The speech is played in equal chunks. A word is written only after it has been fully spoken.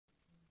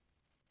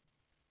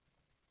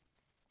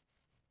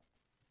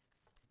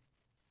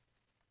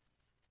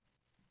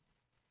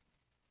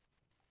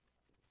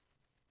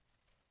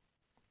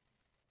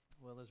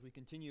Well, as we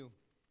continue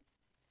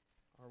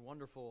our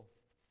wonderful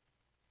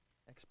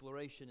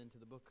exploration into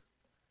the book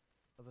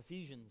of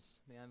Ephesians,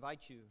 may I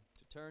invite you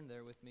to turn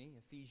there with me,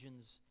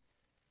 Ephesians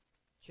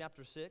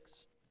chapter 6.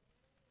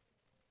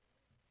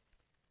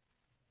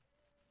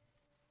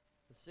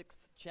 The 6th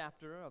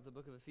chapter of the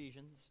book of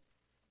Ephesians.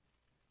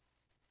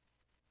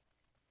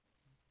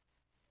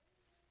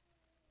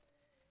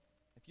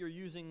 If you're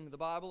using the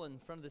Bible in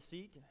front of the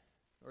seat,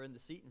 or in the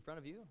seat in front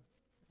of you,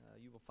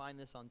 you will find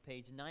this on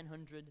page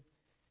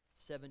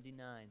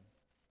 979.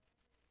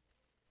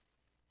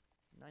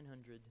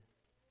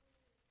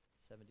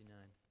 979.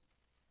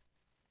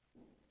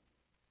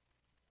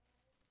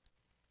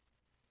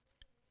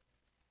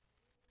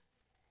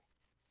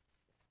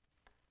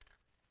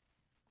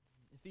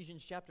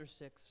 Ephesians chapter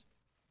 6.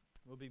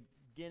 We'll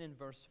begin in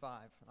verse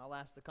 5. I'll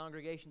ask the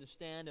congregation to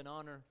stand in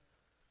honor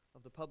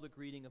of the public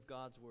reading of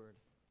God's Word.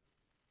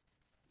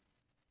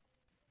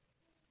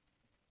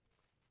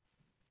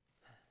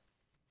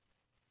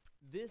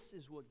 This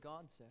is what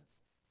God says.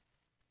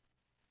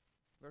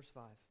 Verse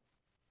 5.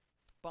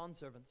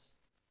 Bondservants,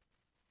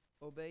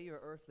 obey your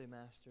earthly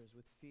masters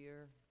with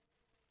fear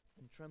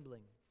and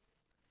trembling,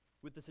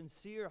 with the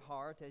sincere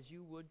heart as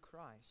you would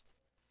Christ,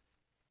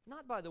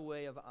 not by the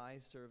way of eye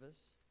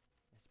service,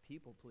 as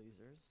people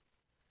pleasers,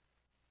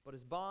 but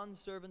as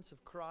bondservants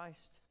of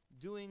Christ,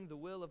 doing the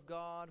will of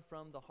God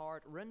from the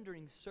heart,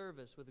 rendering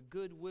service with a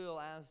good will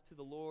as to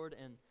the Lord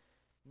and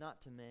not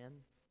to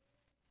man,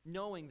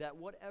 knowing that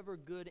whatever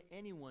good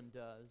anyone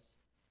does,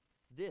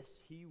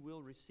 this he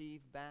will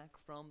receive back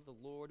from the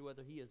Lord,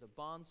 whether he is a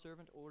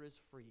bondservant or is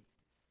free.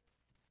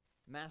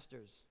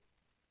 Masters,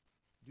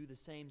 do the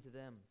same to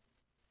them,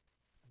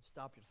 and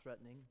stop your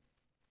threatening,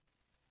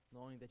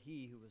 knowing that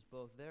he who is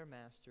both their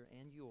master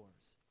and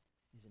yours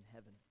is in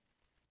heaven,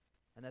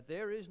 and that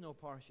there is no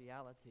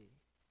partiality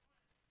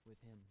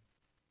with him.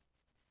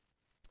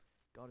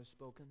 God has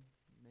spoken.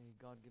 May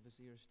God give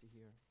us ears to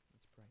hear.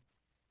 Let's pray.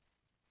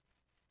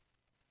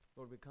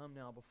 Lord, we come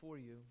now before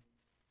you,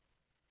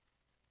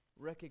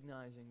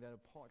 recognizing that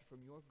apart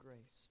from your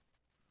grace,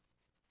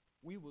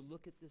 we will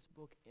look at this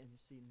book and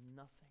see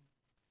nothing.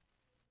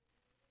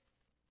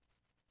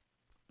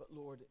 But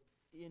Lord,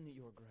 in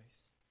your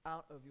grace,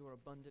 out of your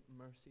abundant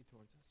mercy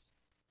towards us,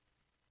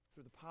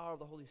 through the power of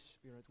the Holy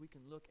Spirit, we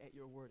can look at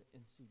your word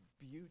and see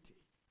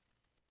beauty.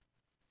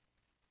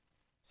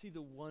 See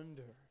the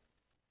wonder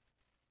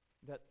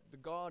that the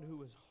God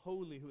who is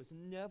holy, who has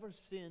never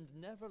sinned,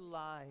 never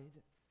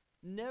lied,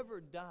 never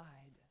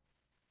died,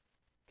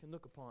 can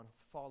look upon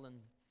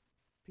fallen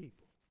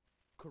people,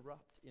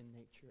 corrupt in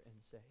nature,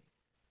 and say,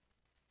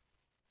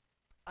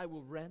 I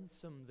will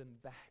ransom them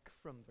back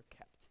from their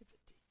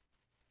captivity.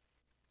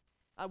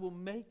 I will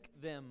make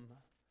them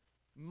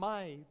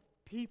my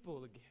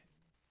people again.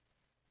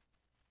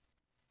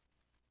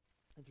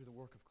 And through the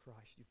work of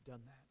Christ, you've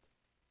done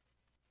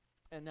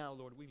that. And now,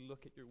 Lord, we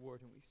look at your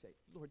word and we say,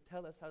 Lord,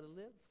 tell us how to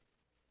live.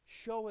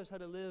 Show us how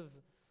to live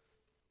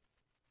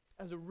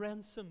as a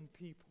ransomed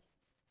people,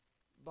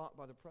 bought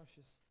by the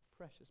precious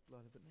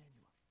blood of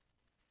Emmanuel.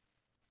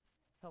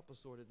 Help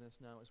us, Lord, in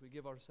this now as we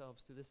give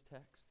ourselves to this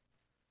text.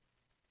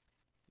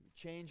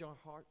 Change our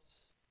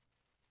hearts.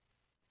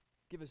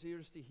 Give us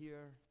ears to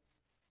hear.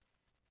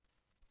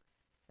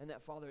 And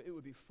that, Father, it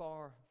would be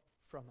far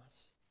from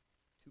us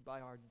to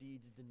by our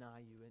deeds deny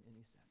you in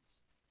any sense.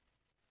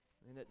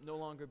 And that no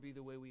longer be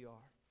the way we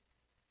are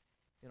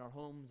in our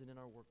homes and in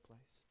our workplace.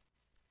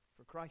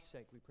 For Christ's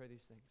sake, we pray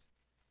these things.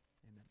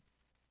 Amen.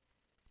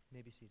 You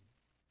may be seated.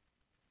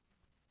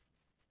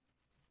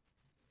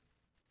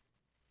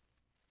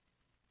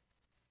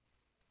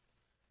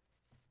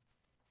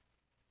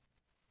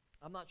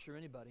 I'm not sure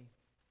anybody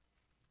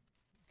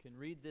can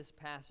read this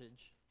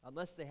passage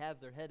unless they have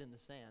their head in the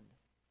sand.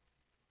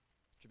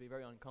 It should be a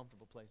very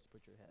uncomfortable place to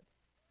put your head.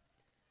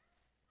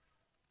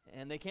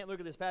 And they can't look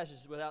at this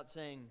passage without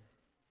saying,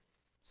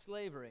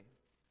 slavery.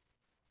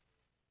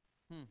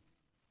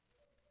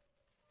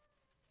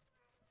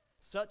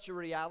 Such a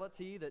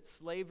reality that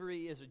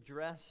slavery is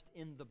addressed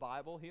in the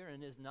Bible here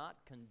and is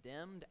not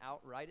condemned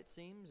outright, it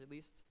seems, at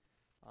least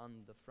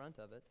on the front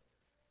of it.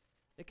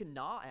 It can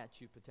gnaw at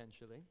you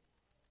potentially.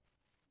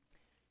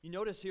 You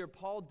notice here,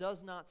 Paul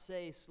does not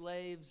say,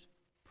 slaves,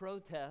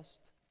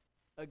 protest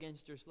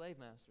against your slave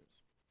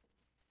masters.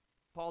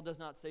 Paul does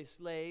not say,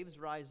 slaves,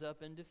 rise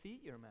up and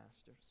defeat your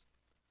masters.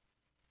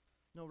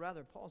 No,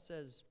 rather, Paul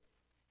says,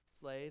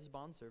 slaves,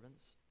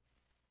 bondservants,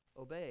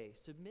 obey,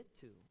 submit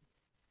to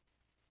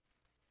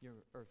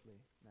your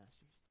earthly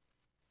masters.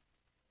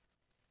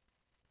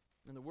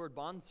 And the word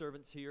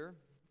bondservants here,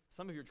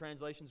 some of your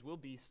translations will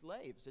be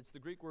slaves. It's the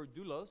Greek word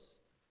doulos.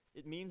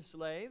 It means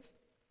slave.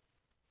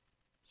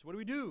 So what do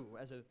we do?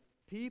 As a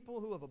people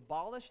who have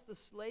abolished the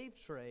slave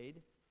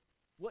trade,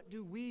 what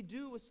do we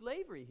do with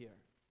slavery here?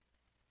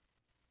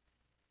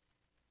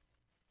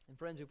 And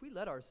friends, if we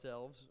let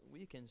ourselves,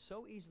 we can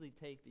so easily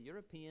take the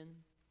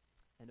European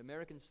and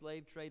American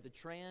slave trade, the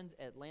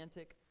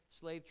transatlantic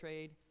slave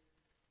trade,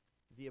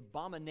 the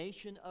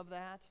abomination of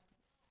that,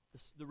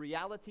 the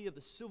reality of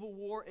the Civil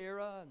War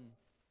era and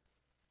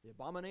the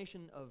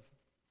abomination of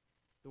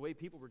the way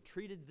people were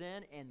treated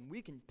then, and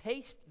we can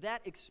paste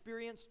that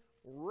experience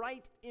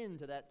right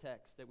into that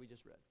text that we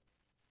just read.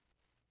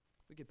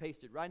 We could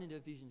paste it right into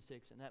Ephesians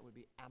 6, and that would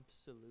be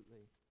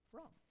absolutely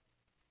wrong.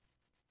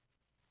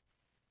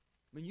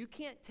 I mean, you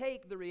can't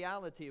take the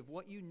reality of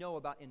what you know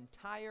about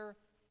entire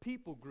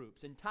people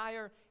groups,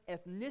 entire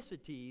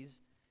ethnicities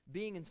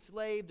being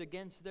enslaved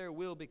against their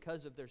will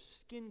because of their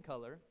skin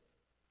color,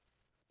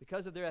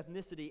 because of their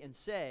ethnicity, and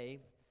say,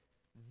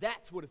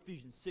 that's what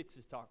Ephesians 6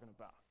 is talking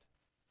about.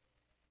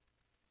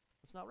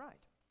 It's not right.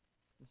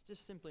 It's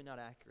just simply not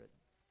accurate.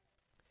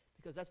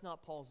 Because that's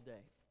not Paul's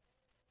day.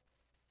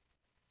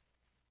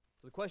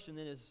 So the question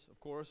then is, of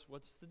course,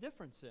 what's the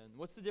difference then?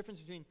 What's the difference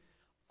between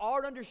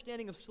our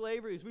understanding of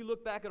slavery as we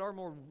look back at our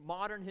more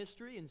modern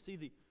history and see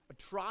the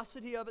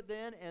atrocity of it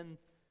then, and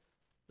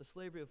the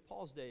slavery of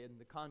Paul's day in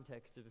the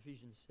context of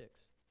Ephesians 6?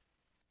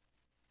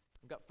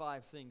 I've got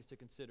 5 things to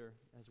consider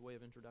as a way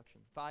of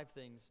introduction. 5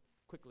 things,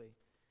 quickly.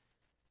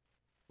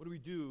 What do we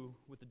do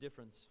with the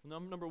difference?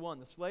 Number 1,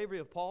 the slavery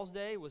of Paul's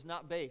day was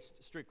not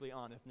based strictly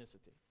on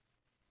ethnicity.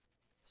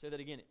 I'll say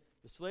that again.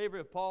 The slavery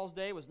of Paul's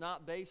day was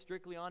not based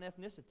strictly on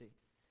ethnicity.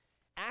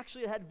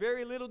 Actually, it had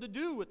very little to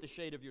do with the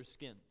shade of your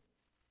skin.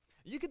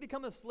 You could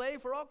become a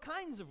slave for all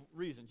kinds of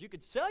reasons. You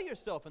could sell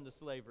yourself into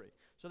slavery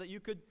so that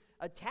you could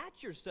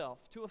attach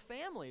yourself to a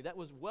family that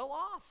was well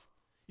off.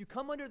 You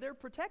come under their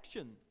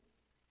protection.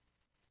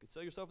 You could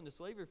sell yourself into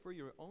slavery for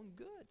your own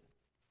good.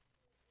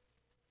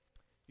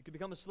 You could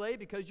become a slave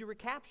because you were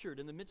captured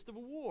in the midst of a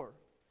war.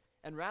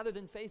 And rather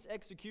than face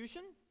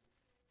execution,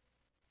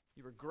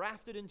 you were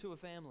grafted into a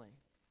family.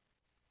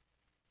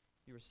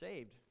 You were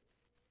saved,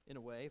 in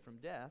a way, from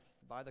death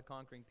by the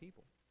conquering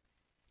people.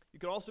 You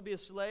could also be a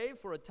slave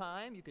for a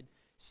time. You could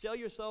sell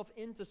yourself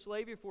into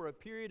slavery for a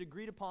period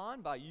agreed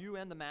upon by you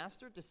and the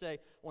master to say, I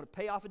want to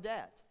pay off a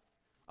debt.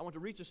 I want to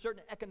reach a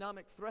certain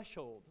economic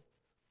threshold,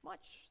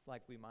 much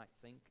like we might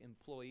think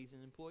employees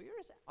and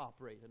employers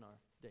operate in our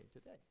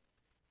day-to-day.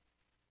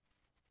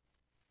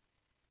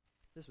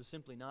 This was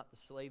simply not the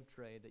slave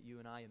trade that you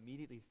and I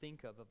immediately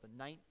think of the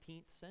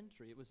 19th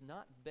century. It was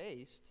not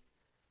based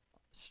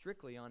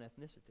strictly on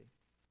ethnicity.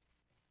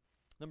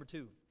 Number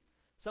 2,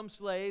 some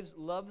slaves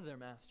loved their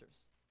masters.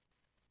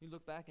 You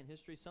look back in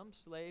history, some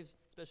slaves,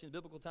 especially in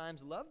biblical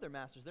times, loved their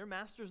masters. Their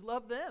masters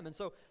loved them. And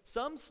so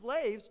some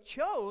slaves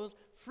chose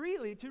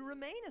freely to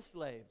remain as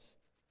slaves.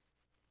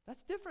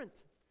 That's different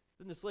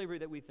than the slavery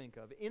that we think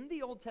of. In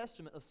the Old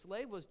Testament, a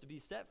slave was to be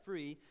set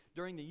free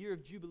during the year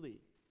of Jubilee.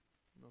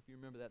 I don't know if you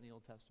remember that in the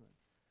Old Testament.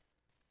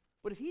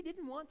 But if he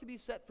didn't want to be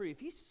set free, if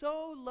he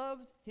so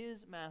loved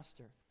his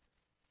master,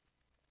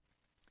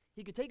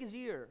 he could take his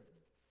ear,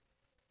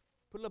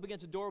 put it up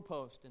against a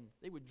doorpost, and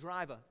they would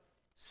drive a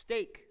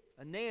stake,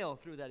 a nail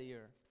through that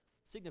ear,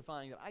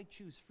 signifying that I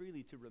choose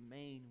freely to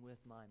remain with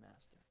my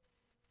master.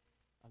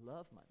 I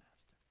love my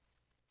master.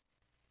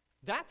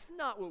 That's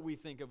not what we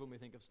think of when we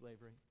think of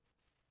slavery.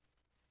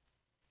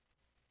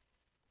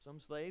 Some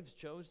slaves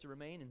chose to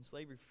remain in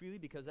slavery freely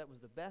because that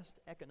was the best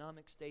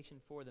economic station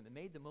for them. It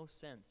made the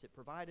most sense. It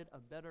provided a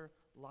better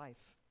life.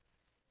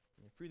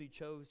 And they freely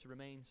chose to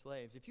remain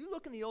slaves. If you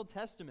look in the Old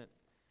Testament,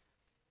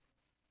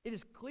 it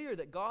is clear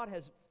that God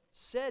has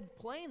said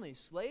plainly,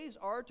 slaves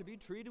are to be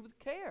treated with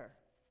care.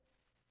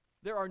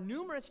 There are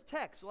numerous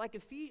texts,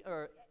 like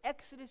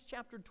Exodus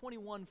chapter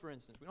 21, for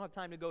instance. We don't have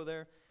time to go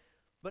there.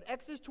 But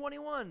Exodus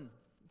 21,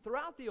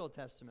 throughout the Old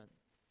Testament,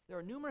 there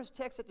are numerous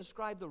texts that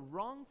describe the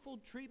wrongful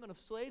treatment of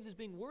slaves as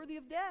being worthy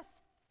of death,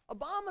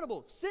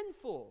 abominable,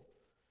 sinful.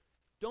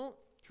 Don't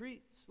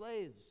treat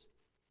slaves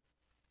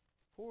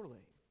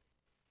poorly.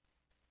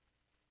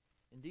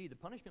 Indeed, the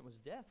punishment was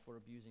death for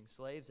abusing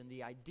slaves, and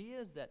the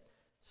ideas that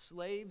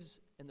slaves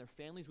and their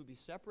families would be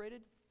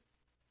separated,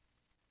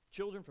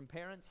 children from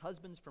parents,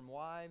 husbands from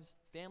wives,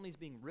 families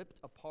being ripped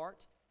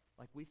apart,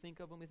 like we think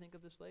of when we think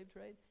of the slave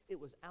trade, it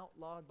was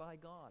outlawed by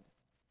God.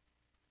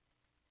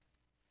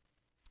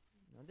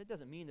 Now, that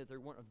doesn't mean that there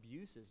weren't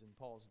abuses in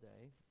Paul's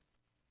day,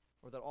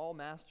 or that all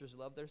masters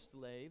loved their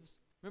slaves.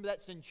 Remember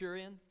that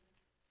centurion?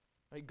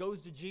 He goes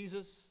to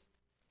Jesus.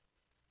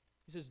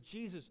 He says,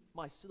 Jesus,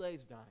 my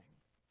slave's dying.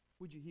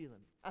 Would you heal him?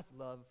 That's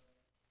love.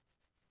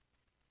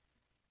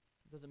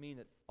 It doesn't mean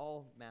that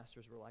all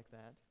masters were like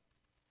that.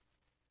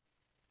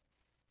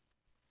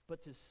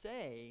 But to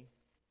say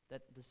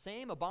that the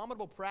same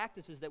abominable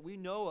practices that we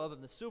know of in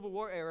the Civil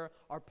War era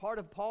are part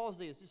of Paul's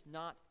day is just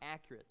not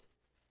accurate.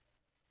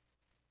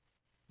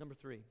 Number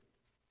 3,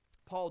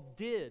 Paul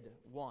did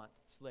want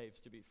slaves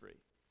to be free,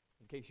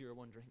 in case you were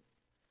wondering.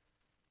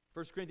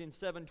 1 Corinthians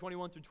 7,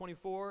 21 through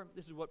 24,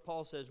 this is what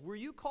Paul says. Were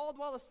you called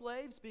while a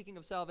slave? Speaking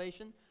of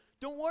salvation,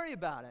 don't worry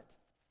about it.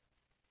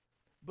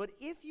 But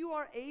if you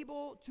are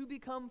able to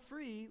become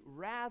free,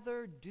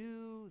 rather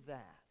do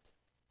that.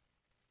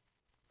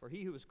 For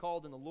he who is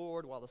called in the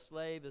Lord while a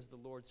slave is the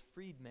Lord's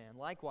freedman.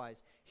 Likewise,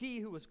 he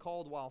who is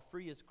called while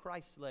free is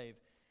Christ's slave.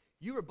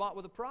 You were bought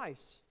with a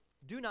price.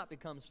 Do not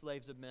become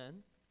slaves of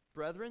men.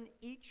 Brethren,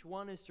 each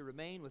one is to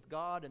remain with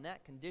God in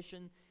that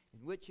condition in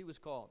which he was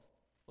called.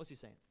 What's he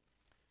saying?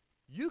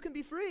 You can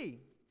be free.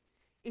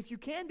 If you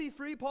can be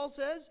free, Paul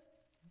says,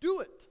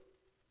 do it.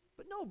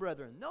 But no,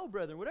 brethren,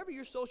 whatever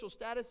your social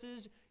status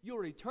is,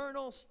 your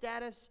eternal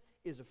status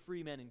is a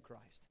free man in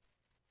Christ.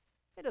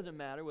 It doesn't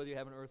matter whether you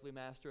have an earthly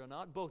master or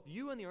not. Both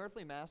you and the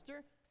earthly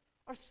master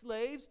are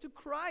slaves to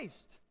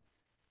Christ.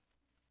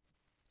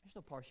 There's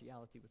no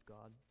partiality with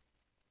God.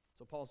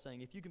 So Paul's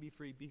saying, if you can be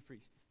free, be free.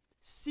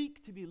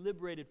 Seek to be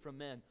liberated from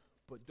men,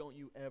 but don't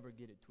you ever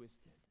get it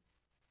twisted.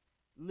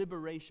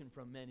 Liberation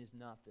from men is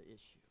not the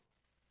issue.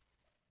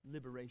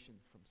 Liberation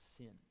from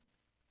sin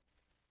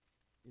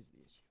is the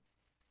issue.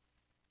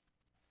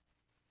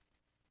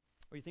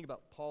 Or you think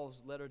about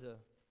Paul's letter to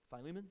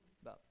Philemon,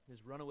 about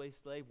his runaway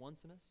slave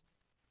Onesimus,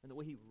 and the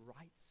way he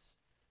writes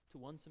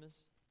to Onesimus,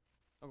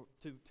 or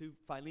to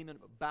Philemon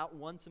about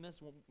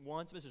Onesimus.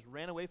 Onesimus has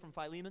ran away from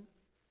Philemon.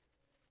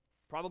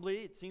 Probably,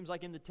 it seems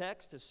like in the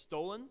text, has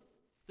stolen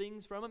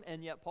things from him,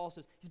 and yet Paul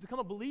says he's become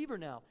a believer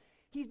now.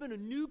 He's been a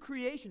new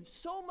creation,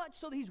 so much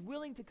so that he's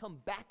willing to come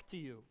back to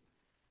you.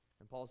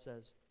 And Paul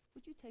says,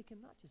 would you take him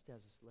not just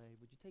as a slave,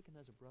 would you take him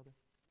as a brother?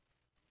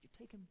 Would you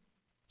take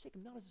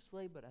him not as a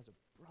slave, but as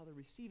a brother?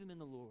 Receive him in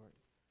the Lord.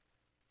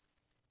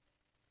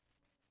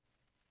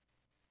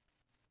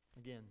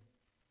 Again,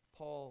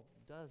 Paul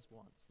does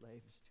want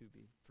slaves to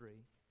be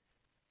free.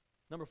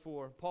 Number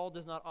 4, Paul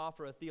does not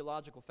offer a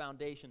theological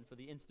foundation for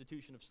the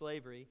institution of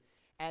slavery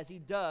as he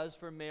does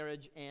for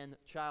marriage and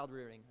child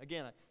rearing.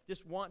 Again, I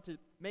just want to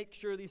make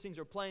sure these things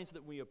are plain so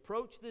that when we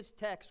approach this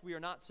text, we are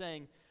not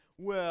saying,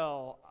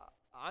 well,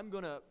 I'm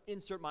going to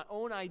insert my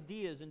own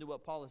ideas into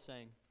what Paul is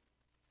saying,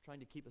 trying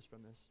to keep us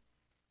from this.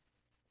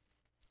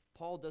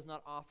 Paul does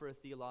not offer a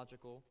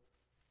theological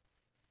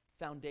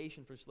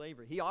foundation for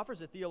slavery. He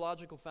offers a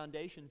theological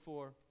foundation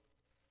for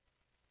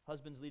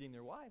husbands leading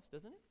their wives,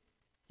 doesn't he?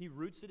 He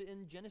roots it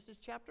in Genesis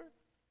chapter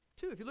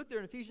 2. If you look there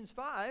in Ephesians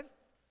 5,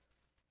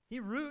 he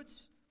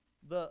roots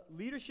the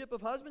leadership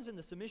of husbands and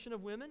the submission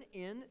of women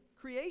in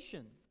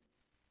creation.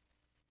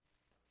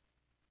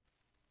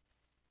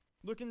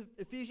 Look in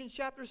Ephesians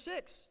chapter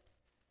 6.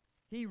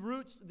 He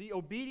roots the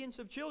obedience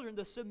of children,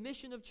 the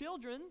submission of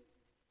children,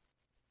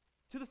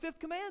 to the 5th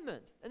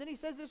commandment. And then he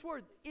says this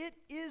word, it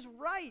is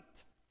right.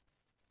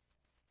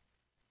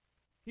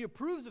 He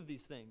approves of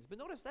these things. But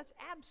notice that's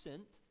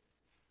absent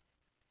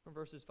from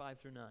verses 5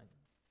 through 9.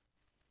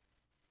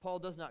 Paul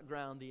does not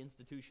ground the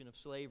institution of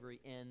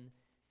slavery in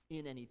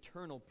an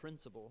eternal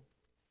principle.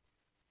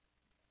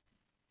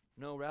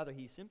 No, rather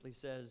he simply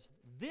says,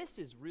 this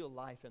is real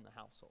life in the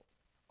household.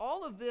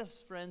 All of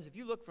this, friends, if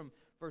you look from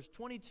verse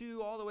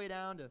 22 all the way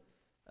down to,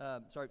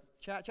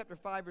 chapter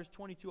 5, verse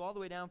 22, all the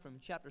way down from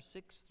chapter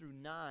 6 through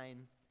 9,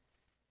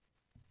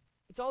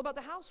 it's all about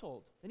the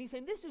household. And he's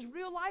saying, this is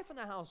real life in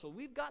the household.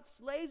 We've got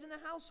slaves in the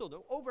household.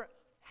 Over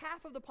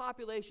half of the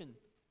population,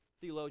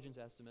 theologians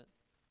estimate,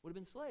 would have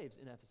been slaves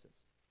in Ephesus.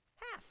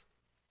 Half.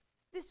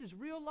 This is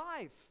real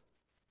life.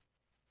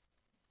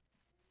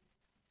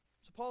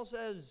 So Paul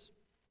says,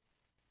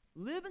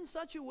 live in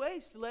such a way,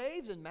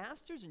 slaves and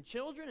masters and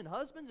children and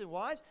husbands and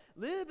wives,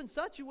 live in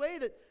such a way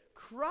that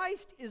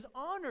Christ is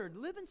honored.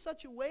 Live in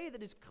such a way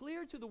that is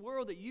clear to the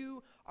world that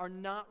you are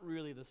not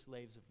really the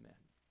slaves of men,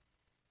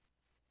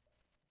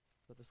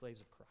 but the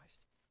slaves of Christ.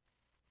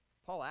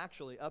 Paul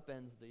actually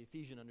upends the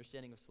Ephesian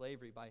understanding of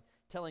slavery by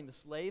telling the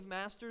slave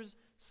masters,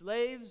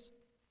 slaves,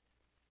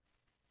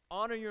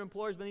 honor your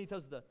employers, but then he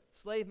tells the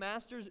slave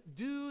masters,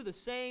 do the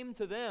same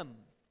to them.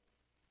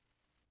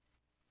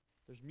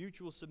 There's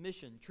mutual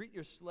submission. Treat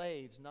your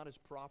slaves not as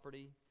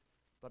property,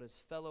 but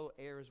as fellow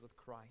heirs with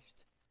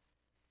Christ.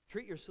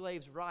 Treat your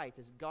slaves right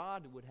as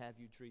God would have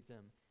you treat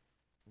them.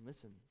 And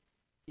listen,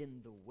 in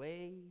the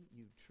way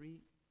you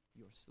treat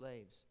your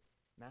slaves,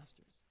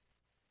 masters,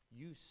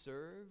 you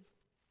serve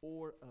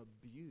or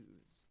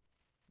abuse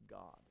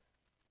God.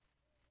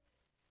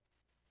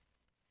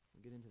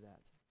 We'll get into that.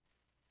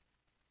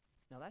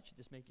 Now that should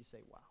just make you say,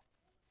 wow.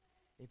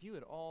 If you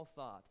had all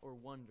thought or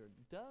wondered,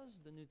 does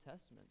the New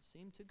Testament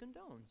seem to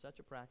condone such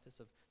a practice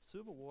of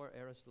Civil War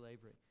era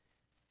slavery?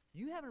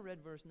 You haven't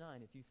read verse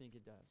 9 if you think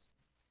it does.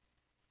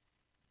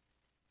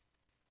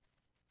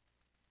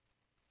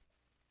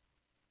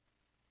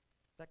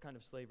 That kind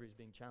of slavery is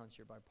being challenged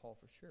here by Paul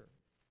for sure.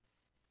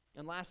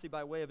 And lastly,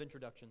 by way of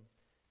introduction,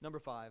 number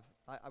 5,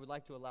 I would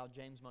like to allow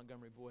James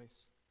Montgomery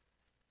Boyce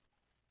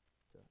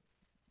to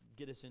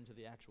get us into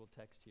the actual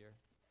text here.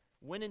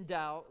 When in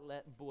doubt,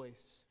 let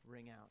Boyce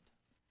ring out.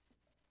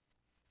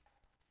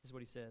 This is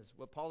what he says.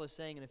 What Paul is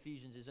saying in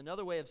Ephesians is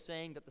another way of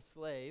saying that the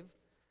slave,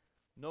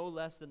 no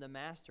less than the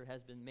master,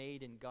 has been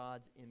made in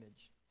God's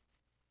image.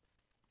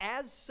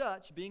 As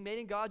such, being made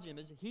in God's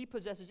image, he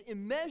possesses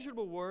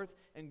immeasurable worth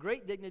and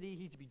great dignity.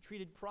 He's to be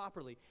treated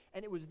properly.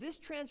 And it was this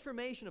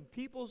transformation of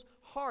people's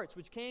hearts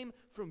which came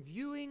from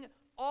viewing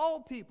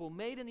all people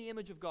made in the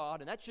image of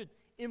God, and that should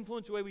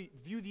influence the way we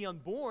view the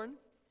unborn.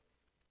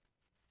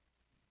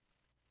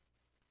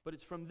 But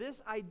it's from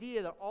this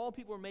idea that all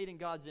people are made in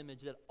God's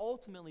image that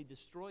ultimately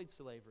destroyed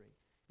slavery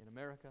in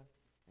America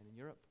and in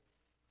Europe.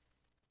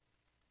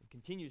 It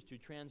continues to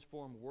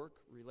transform work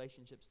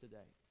relationships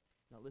today.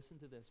 Now listen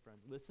to this,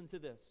 friends. Listen to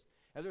this.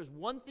 If there's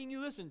one thing you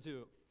listen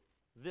to,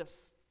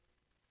 this.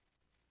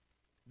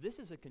 This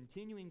is a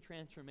continuing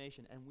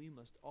transformation, and we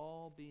must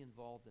all be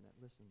involved in it.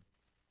 Listen.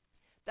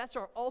 That's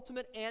our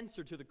ultimate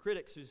answer to the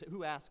critics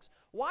who asks,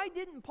 why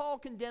didn't Paul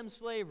condemn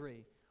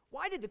slavery?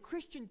 Why did the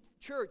Christian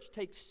church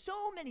take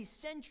so many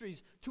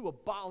centuries to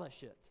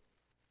abolish it?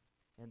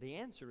 And the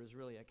answer is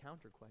really a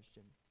counter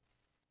question.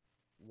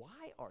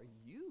 Why are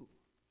you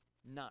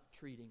not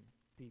treating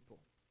people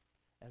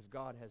as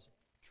God has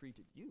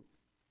treated you?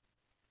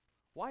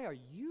 Why are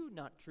you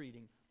not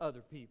treating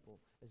other people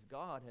as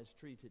God has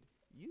treated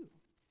you?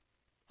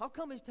 How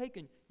come it's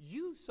taken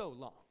you so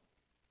long?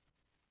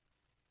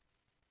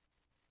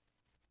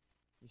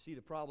 You see,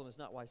 the problem is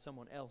not why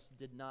someone else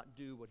did not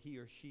do what he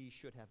or she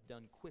should have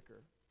done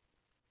quicker,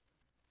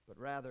 but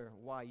rather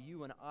why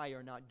you and I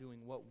are not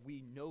doing what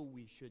we know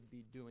we should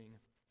be doing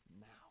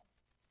now.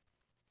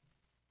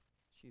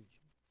 It's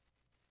huge.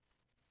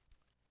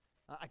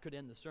 I could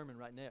end the sermon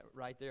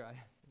right there.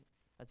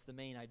 That's the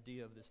main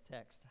idea of this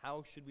text.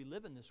 How should we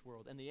live in this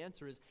world? And the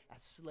answer is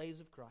as slaves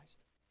of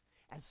Christ,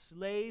 as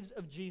slaves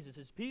of Jesus,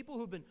 as people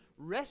who've been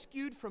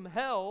rescued from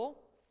hell,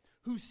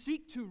 who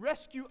seek to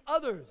rescue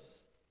others,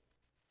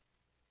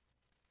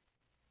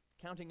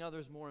 counting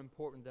others more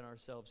important than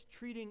ourselves,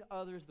 treating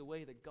others the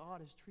way that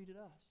God has treated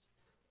us,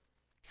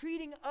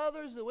 treating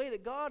others the way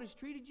that God has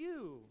treated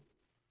you.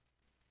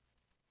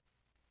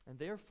 And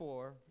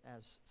therefore,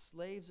 as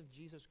slaves of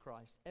Jesus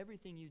Christ,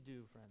 everything you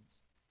do, friends,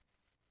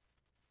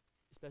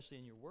 especially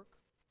in your work,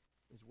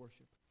 is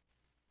worship.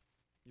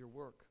 Your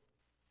work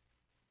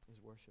is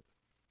worship.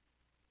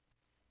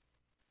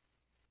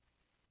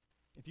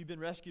 If you've been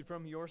rescued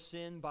from your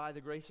sin by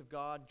the grace of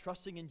God,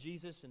 trusting in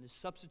Jesus and His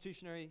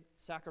substitutionary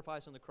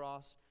sacrifice on the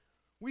cross,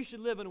 we should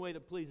live in a way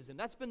that pleases Him.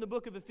 That's been the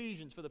book of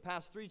Ephesians for the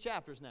past 3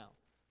 chapters now.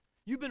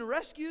 You've been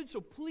rescued,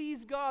 so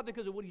please God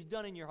because of what He's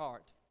done in your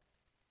heart.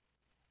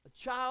 A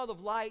child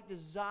of light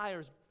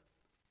desires,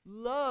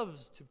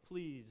 loves to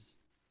please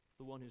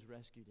the one who's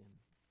rescued him.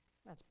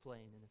 That's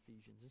plain in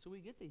Ephesians. And so we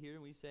get to here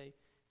and we say,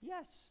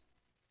 yes,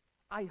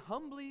 I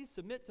humbly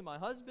submit to my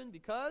husband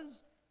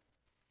because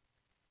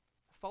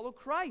I follow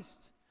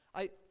Christ.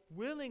 I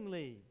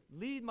willingly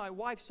lead my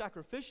wife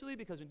sacrificially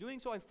because in doing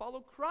so I follow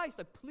Christ.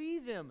 I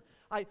please Him.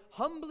 I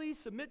humbly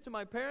submit to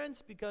my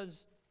parents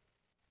because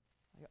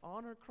I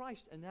honor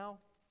Christ. And now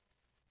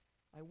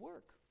I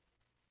work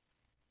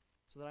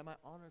so that I might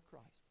honor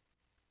Christ.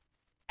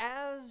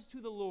 As to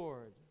the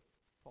Lord,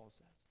 Paul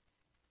says.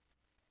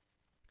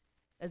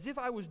 As if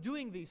I was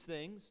doing these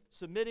things,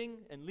 submitting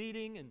and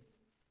leading and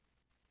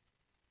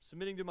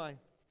submitting to my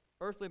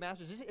earthly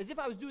masters, as if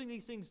I was doing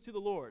these things to the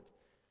Lord,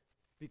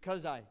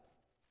 because I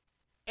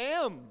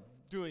am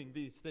doing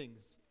these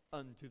things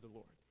unto the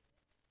Lord.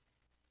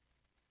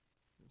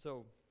 And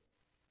so,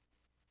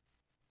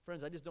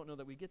 friends, I just don't know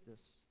that we get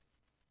this.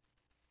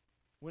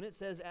 When it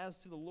says as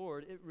to the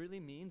Lord, it really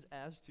means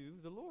as to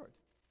the Lord.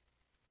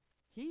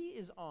 He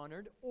is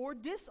honored or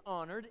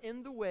dishonored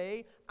in the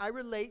way I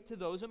relate to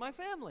those in my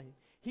family.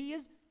 He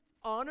is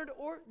honored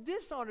or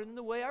dishonored in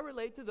the way I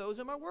relate to those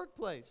in my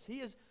workplace.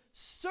 He is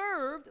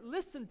served,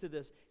 listen to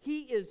this,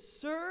 he is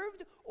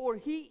served or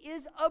he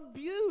is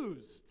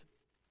abused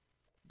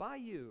by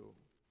you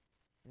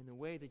in the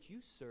way that you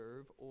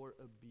serve or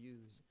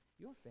abuse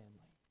your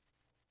family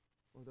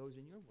or those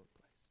in your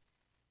workplace.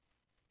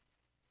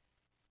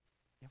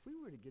 If we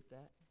were to get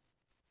that,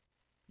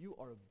 you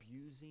are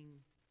abusing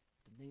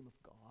the name of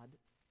God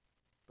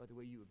by the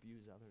way you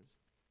abuse others.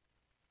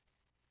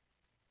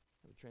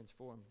 It would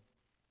transform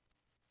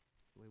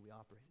the way we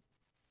operate.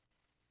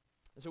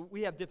 And so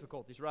we have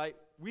difficulties, right?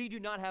 We do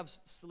not have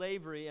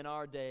slavery in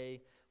our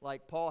day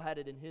like Paul had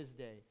it in his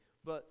day.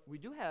 But we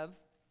do have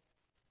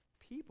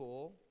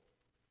people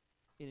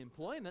in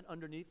employment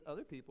underneath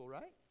other people,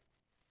 right?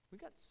 We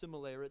got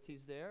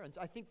similarities there. And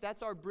I think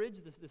that's our bridge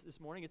this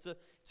morning. It's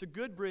a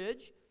good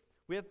bridge.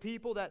 We have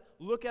people that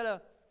look at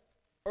a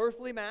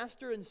earthly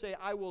master and say,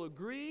 I will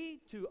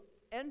agree to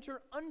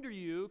enter under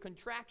you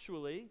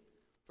contractually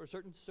for a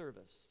certain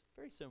service.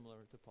 Very similar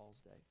to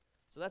Paul's day.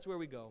 So that's where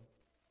we go.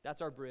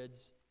 That's our bridge.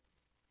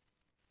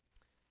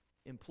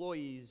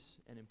 Employees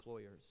and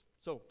employers.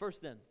 So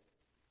first then.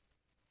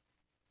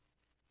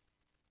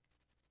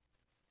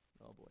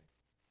 Oh boy.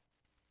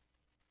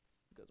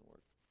 It doesn't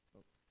work.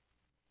 Oh.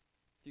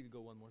 If you could go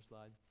one more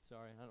slide.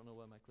 Sorry, I don't know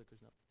why my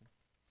clicker's not.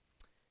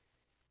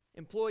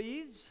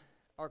 Employees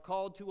are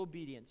called to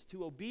obedience.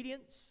 To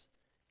obedience,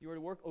 you are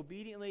to work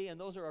obediently, and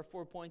those are our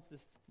 4 points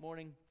this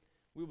morning.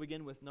 We'll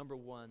begin with number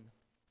 1.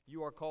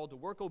 You are called to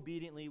work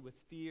obediently with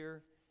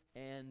fear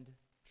and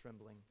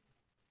trembling.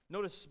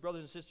 Notice,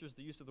 brothers and sisters,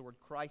 the use of the word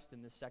Christ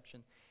in this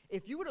section.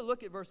 If you were to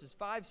look at verses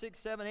 5, 6,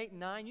 7, 8, and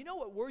 9, you know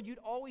what word you'd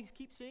always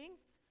keep seeing?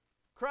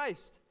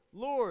 Christ,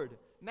 Lord,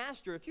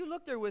 Master. If you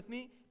look there with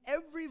me,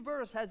 every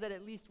verse has that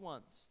at least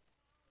once.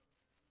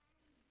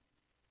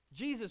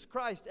 Jesus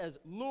Christ as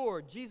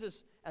Lord,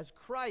 Jesus as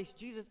Christ,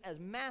 Jesus as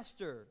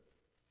Master.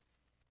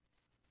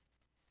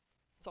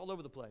 It's all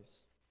over the place.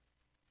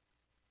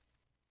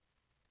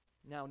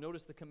 Now,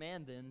 notice the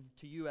command then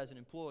to you as an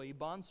employee,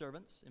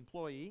 bondservants,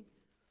 employee,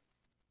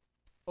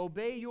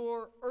 Obey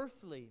your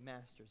earthly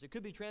masters. It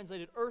could be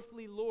translated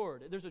earthly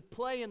Lord. There's a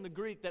play in the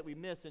Greek that we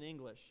miss in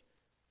English.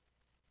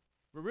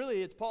 But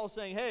really, it's Paul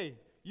saying, hey,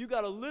 you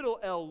got a little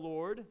L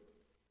Lord,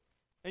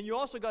 and you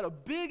also got a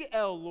big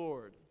L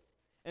Lord.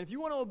 And if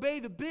you want to obey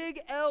the big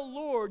L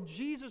Lord,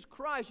 Jesus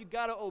Christ, you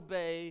got to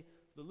obey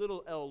the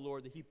little L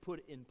Lord that He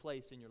put in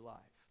place in your life.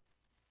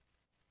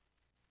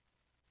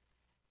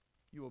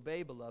 You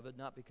obey, beloved,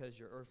 not because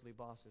your earthly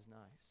boss is nice.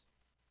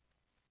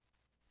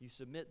 You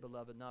submit,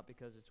 beloved, not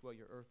because it's what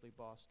your earthly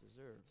boss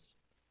deserves.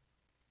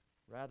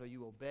 Rather,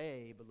 you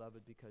obey,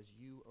 beloved, because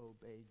you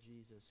obey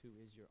Jesus, who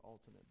is your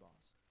ultimate boss.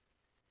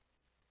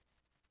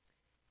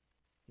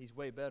 He's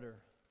way better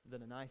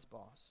than a nice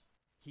boss.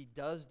 He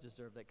does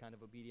deserve that kind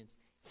of obedience.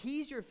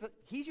 He's your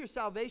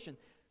salvation.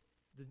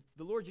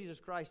 The Lord Jesus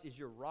Christ is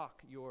your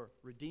rock, your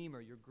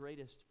redeemer, your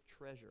greatest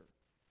treasure.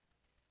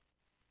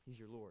 He's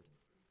your Lord.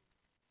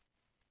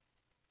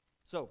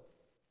 So,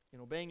 in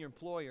obeying your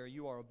employer,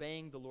 you are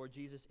obeying the Lord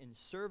Jesus. In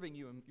serving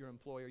your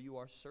employer, you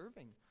are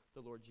serving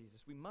the Lord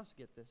Jesus. We must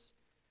get this.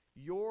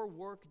 Your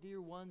work,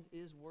 dear ones,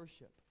 is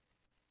worship.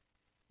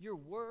 Your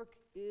work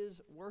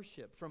is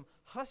worship. From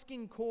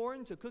husking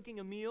corn to cooking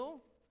a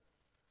meal,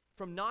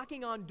 from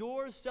knocking on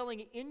doors,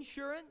 selling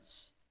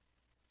insurance,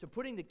 to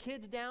putting the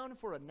kids down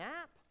for a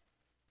nap,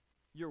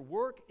 your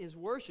work is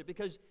worship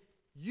because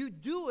you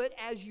do it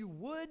as you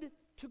would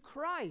to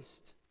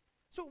Christ.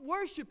 So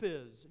worship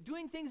is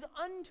doing things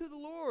unto the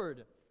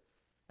Lord.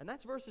 And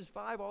that's verses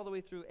 5 all the way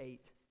through 8.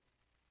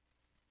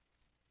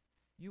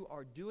 You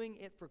are doing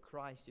it for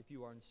Christ if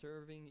you are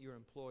serving your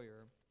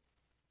employer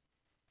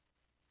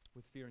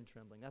with fear and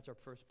trembling. That's our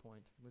first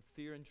point, with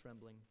fear and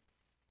trembling.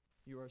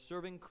 You are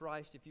serving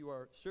Christ if you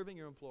are serving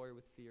your employer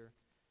with fear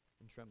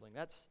and trembling.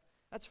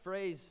 That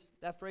phrase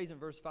in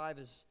verse 5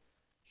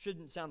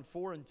 shouldn't sound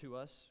foreign to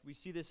us. We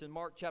see this in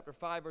Mark chapter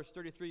 5, verse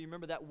 33. You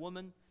remember that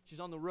woman? She's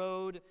on the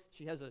road.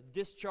 She has a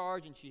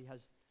discharge, and she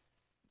has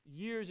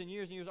years and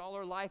years and years, all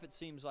her life it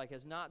seems like,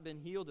 has not been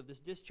healed of this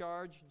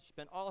discharge. She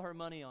spent all her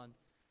money on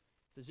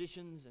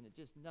physicians, and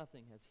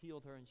nothing has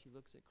healed her. And she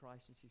looks at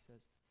Christ and she says,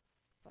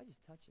 if I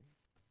just touch Him,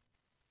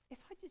 if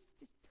I just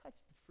touch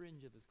the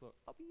fringe of His cloak,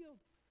 I'll be healed.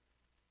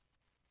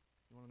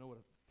 You want to know what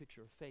a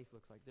picture of faith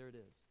looks like? There it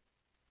is.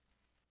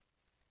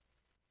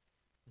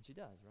 And she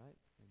does, right?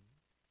 And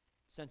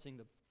sensing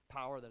the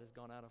power that has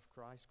gone out of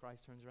Christ,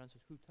 Christ turns around and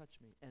says, who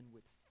touched me? And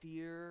with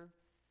fear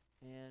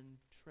and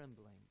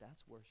trembling,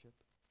 that's worship.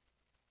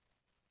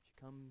 She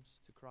comes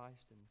to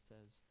Christ and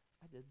says,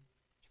 I did.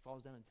 She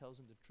falls down and tells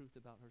Him the truth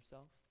about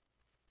herself.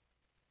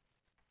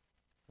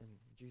 And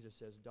Jesus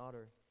says,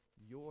 daughter,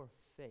 your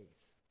faith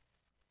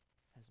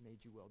has made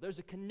you well. There's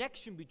a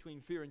connection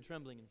between fear and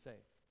trembling and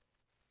faith.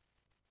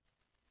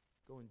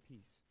 Go in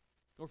peace.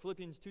 Or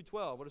Philippians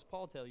 2:12, what does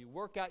Paul tell you?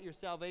 Work out your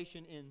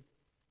salvation in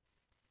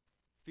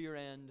fear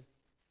and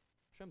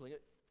trembling.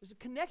 There's a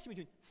connection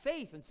between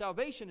faith and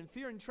salvation and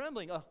fear and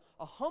trembling, a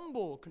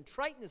humble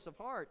contriteness of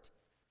heart.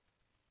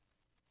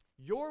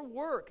 Your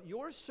work,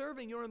 your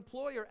serving your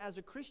employer as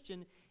a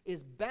Christian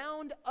is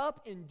bound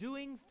up in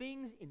doing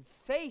things in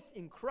faith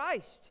in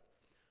Christ.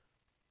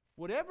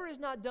 Whatever is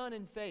not done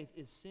in faith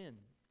is sin.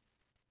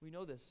 We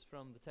know this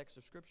from the text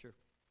of Scripture.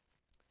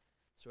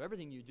 So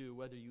everything you do,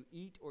 whether you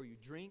eat or you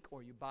drink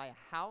or you buy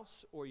a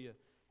house or you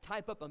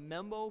type up a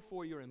memo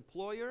for your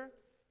employer,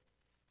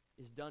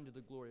 is done to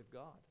the glory of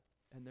God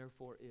and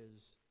therefore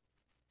is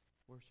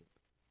worship.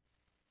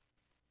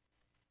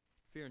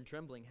 Fear and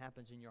trembling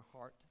happens in your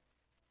heart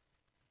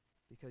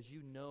because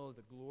you know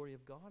the glory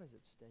of God is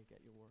at stake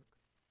at your work.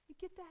 You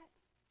get that?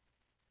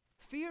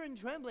 Fear and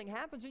trembling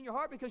happens in your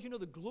heart because you know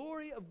the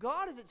glory of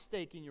God is at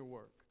stake in your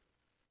work.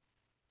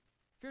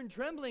 Fear and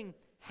trembling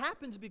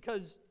happens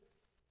because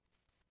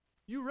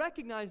you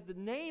recognize the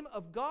name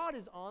of God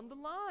is on the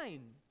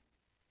line.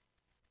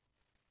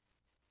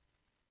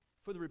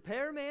 For the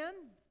repairman,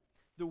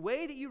 the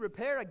way that you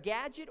repair a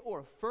gadget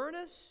or a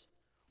furnace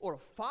or a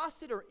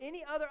faucet or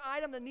any other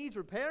item that needs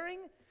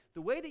repairing,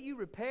 the way that you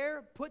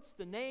repair puts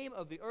the name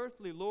of the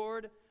earthly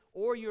Lord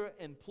or your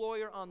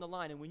employer on the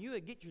line. And when you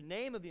get your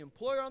name of the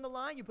employer on the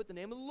line, you put the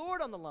name of the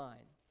Lord on the line.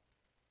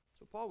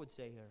 That's what Paul would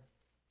say here.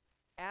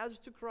 As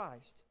to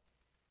Christ,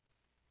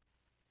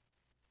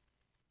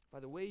 by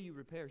the way you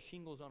repair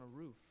shingles on a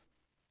roof,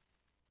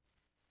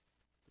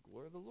 the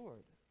glory of the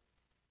Lord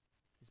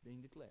is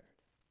being declared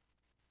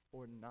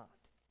or not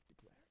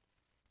declared.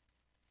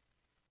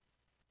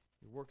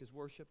 Your work is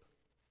worship,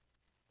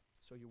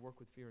 so you work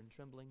with fear and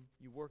trembling.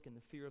 You work in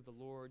the fear of the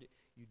Lord.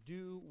 You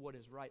do what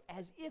is right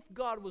as if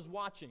God was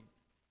watching,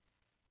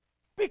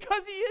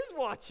 because He is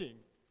watching.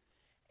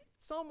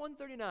 Psalm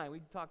 139, we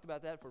talked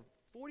about that for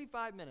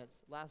 45 minutes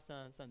last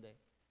Sunday.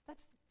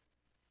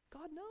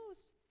 God knows.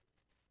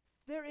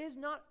 There is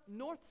not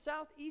north,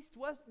 south, east,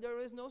 west. There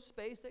is no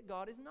space that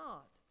God is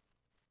not.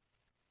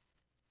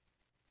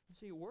 And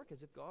so you work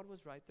as if God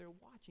was right there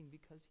watching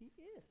because He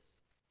is.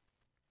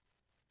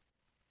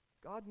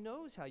 God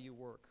knows how you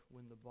work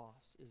when the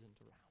boss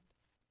isn't around.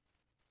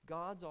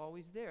 God's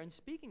always there. And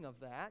speaking of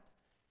that,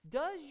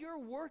 does your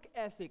work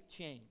ethic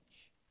change?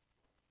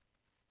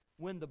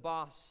 when the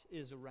boss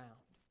is around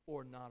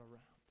or not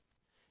around?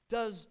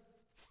 Does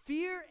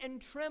fear and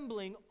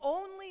trembling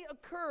only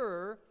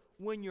occur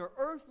when your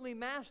earthly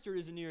master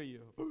is near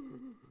you?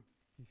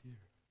 He's here.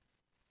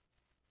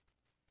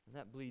 And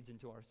that bleeds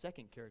into our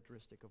second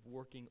characteristic of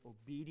working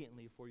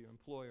obediently for your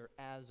employer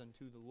as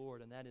unto the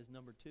Lord, and that is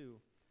number 2,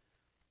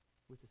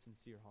 with a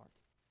sincere heart.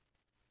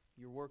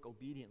 Your work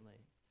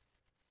obediently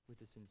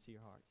with a sincere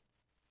heart.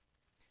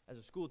 As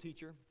a school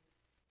teacher,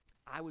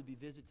 I would be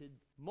visited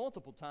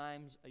multiple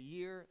times a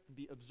year and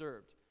be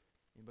observed.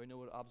 Anybody know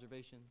what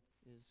observation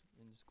is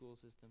in the school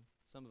system?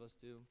 Some of us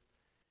do.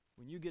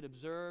 When you get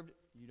observed,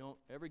 you don't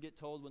ever get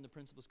told when the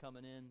principal's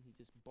coming in. He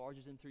just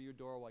barges in through your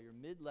door while you're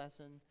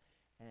mid-lesson,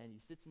 and he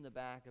sits in the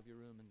back of your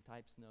room and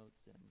types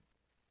notes and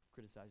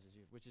criticizes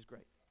you, which is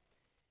great.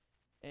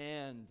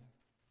 And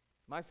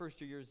my first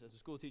 2 years as a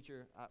school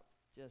teacher,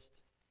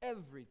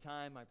 every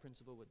time my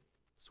principal would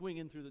swing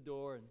in through the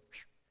door, and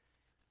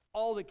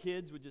all the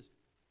kids would just,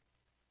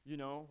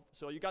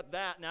 so you got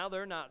that. Now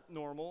they're not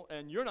normal,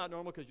 and you're not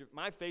normal because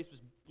my face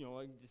was,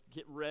 I just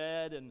get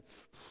red and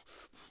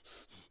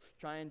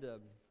trying to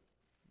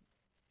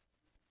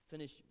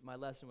finish my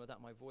lesson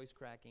without my voice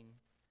cracking.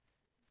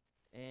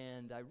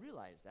 And I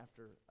realized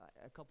after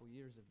a couple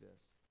years of this,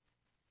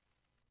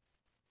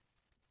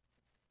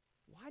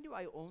 why do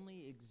I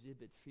only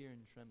exhibit fear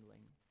and trembling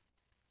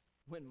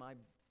when my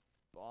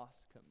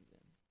boss comes in?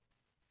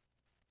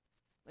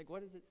 Like,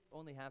 what does it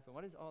only happen?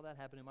 Why does all that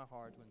happen in my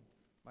heart when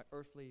my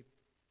earthly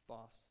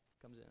boss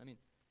comes in? I mean,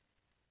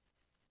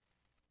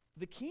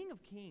 the King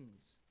of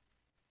Kings,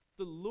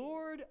 the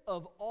Lord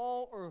of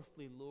all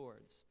earthly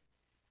lords,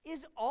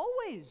 is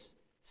always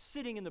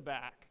sitting in the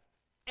back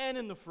and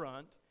in the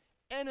front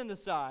and in the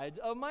sides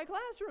of my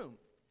classroom.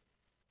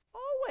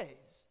 Always.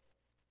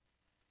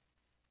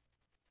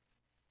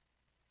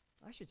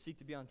 I should seek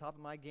to be on top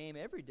of my game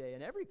every day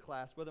in every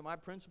class, whether my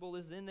principal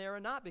is in there or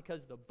not,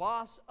 because the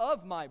boss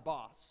of my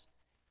boss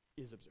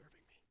is observing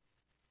me.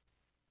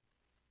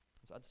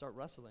 So I'd start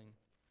wrestling.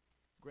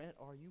 Grant,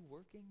 are you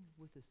working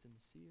with a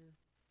sincere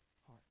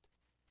heart?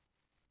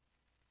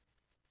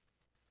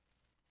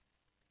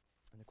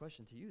 And the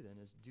question to you then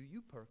is, do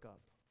you perk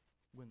up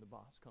when the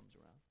boss comes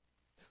around?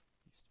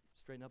 You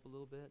straighten up a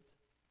little bit?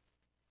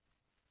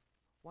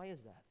 Why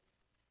is that?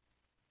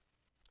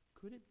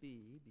 Could it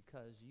be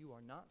because you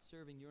are not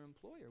serving your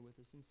employer with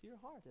a sincere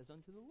heart as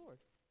unto the Lord?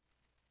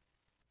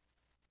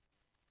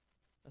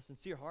 A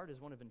sincere heart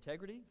is one of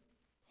integrity,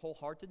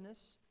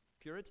 wholeheartedness,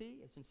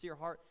 purity. A sincere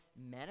heart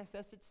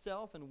manifests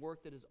itself in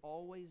work that is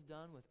always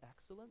done with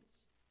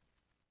excellence,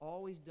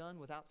 always done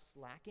without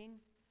slacking,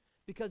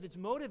 because it's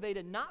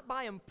motivated not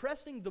by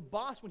impressing the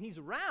boss when he's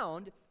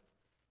around,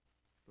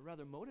 but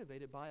rather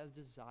motivated by a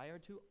desire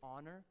to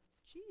honor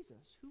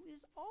Jesus, who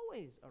is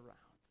always around.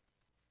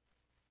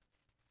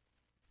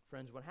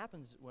 Friends, what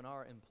happens when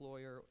our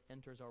employer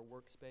enters our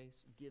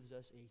workspace gives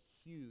us a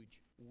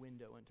huge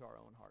window into our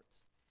own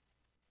hearts.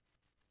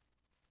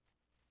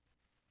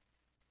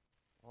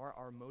 Are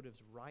our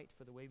motives right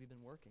for the way we've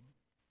been working?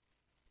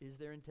 Is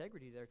there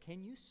integrity there?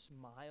 Can you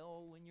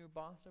smile when your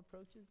boss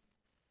approaches?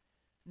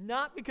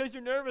 Not because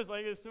you're nervous,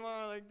 like a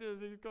smile like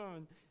this, he's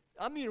coming.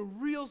 I mean a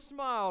real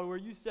smile where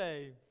you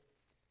say,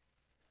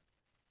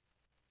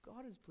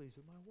 God is pleased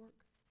with my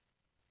work.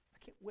 I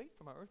can't wait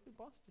for my earthly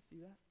boss to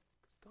see that.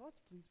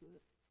 God's pleased with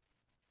it.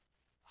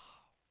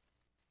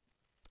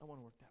 I want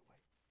to work that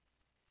way.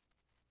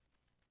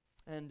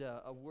 And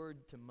a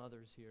word to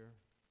mothers here.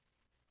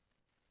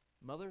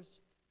 Mothers,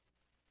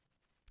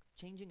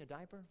 changing a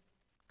diaper,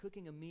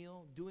 cooking a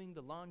meal, doing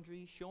the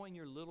laundry, showing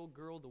your little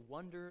girl the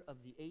wonder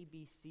of the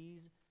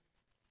ABCs,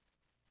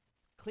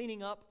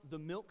 cleaning up the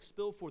milk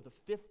spill for the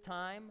 5th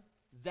time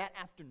that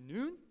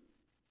afternoon.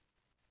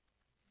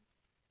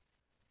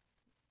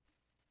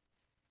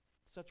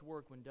 Such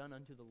work, when done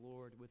unto the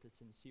Lord with a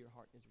sincere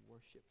heart, is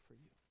worship for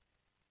you.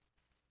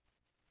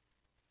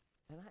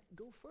 And I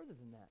go further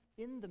than that.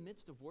 In the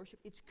midst of worship,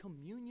 it's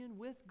communion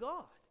with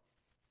God.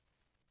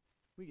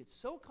 We get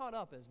so caught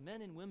up as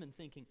men and women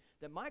thinking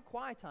that my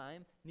quiet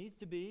time needs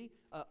to be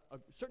a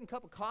certain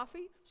cup of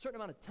coffee, a certain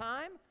amount of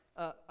time.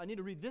 I need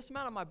to read this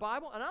amount of my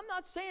Bible. And I'm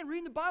not saying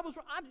reading the Bible is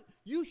wrong.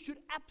 You should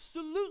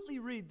absolutely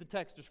read the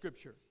text of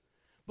Scripture.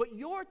 But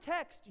your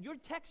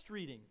text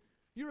reading,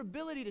 your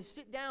ability to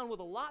sit down with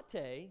a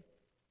latte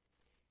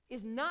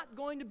is not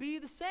going to be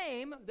the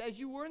same as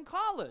you were in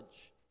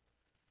college.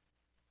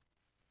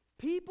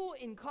 People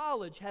in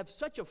college have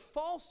such a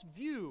false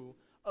view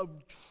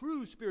of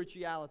true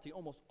spirituality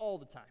almost all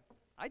the time.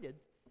 I did.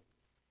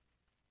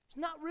 It's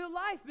not real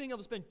life being able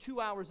to spend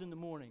 2 hours in the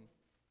morning.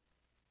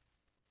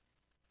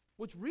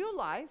 What's real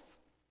life?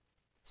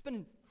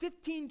 Spending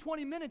 15,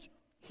 20 minutes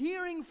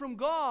hearing from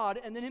God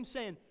and then Him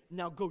saying,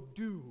 now go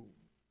do.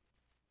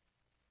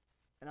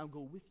 And I'll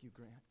go with you,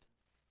 Grant,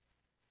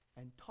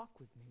 and talk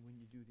with me when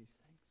you do these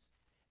things.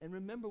 And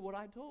remember what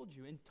I told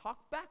you, and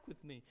talk back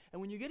with me. And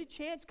when you get a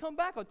chance, come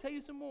back. I'll tell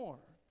you some more.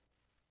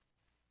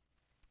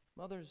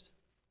 Mothers,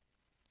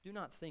 do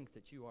not think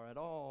that you are at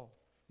all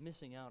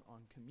missing out on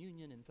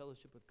communion and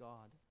fellowship with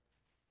God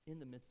in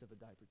the midst of a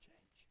diaper change.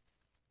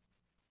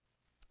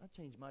 I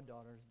changed my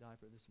daughter's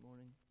diaper this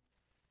morning,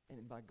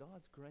 and by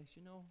God's grace,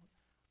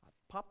 I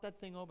popped that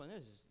thing open, and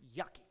it was just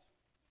yucky.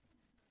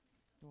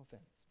 No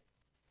offense.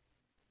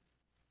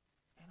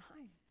 And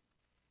I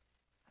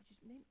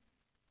just made,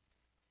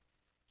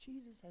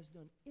 Jesus has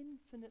done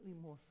infinitely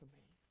more for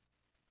me.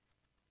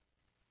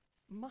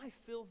 My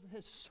filth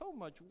is so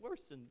much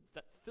worse than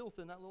that filth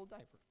in that little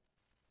diaper.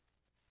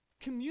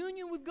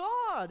 Communion with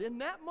God in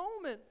that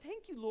moment.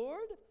 Thank you,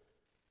 Lord.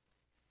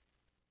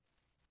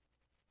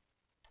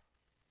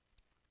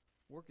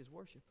 Work is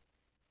worship.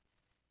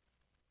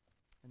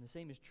 And the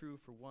same is true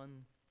for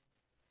one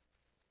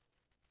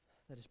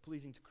that is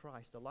pleasing to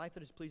Christ. A life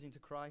that is pleasing to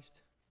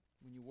Christ,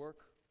 when you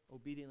work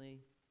obediently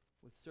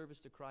with service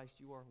to Christ,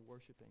 you are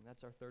worshiping.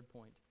 That's our third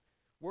point.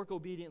 Work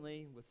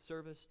obediently with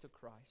service to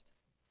Christ.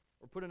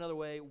 Or put another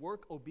way,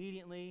 work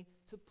obediently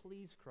to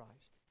please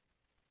Christ.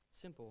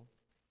 Simple.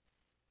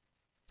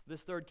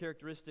 This third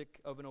characteristic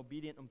of an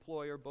obedient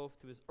employer, both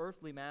to his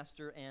earthly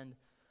master and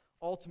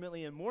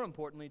ultimately and more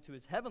importantly to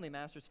his heavenly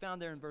master, is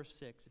found there in verse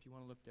 6, if you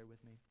want to look there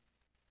with me.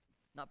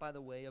 Not by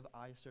the way of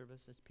eye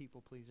service as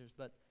people pleasers,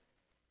 but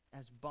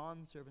as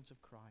bondservants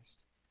of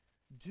Christ,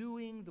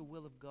 doing the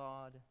will of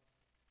God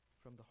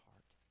from the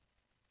heart.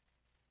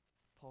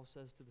 Paul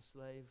says to the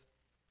slave,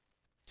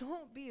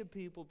 don't be a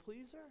people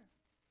pleaser.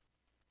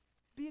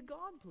 Be a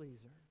God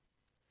pleaser.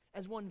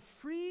 As one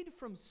freed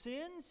from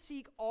sin,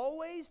 seek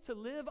always to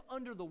live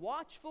under the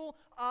watchful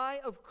eye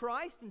of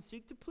Christ and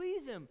seek to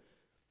please Him.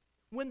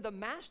 When the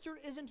master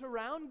isn't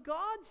around,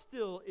 God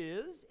still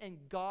is, and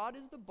God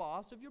is the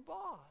boss of your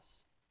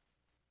boss.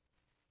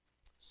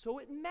 So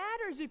it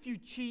matters if you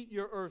cheat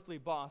your earthly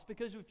boss,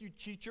 because if you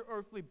cheat your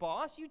earthly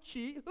boss, you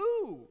cheat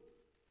who?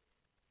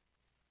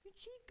 You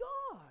cheat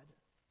God.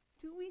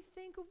 Do we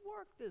think of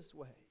work this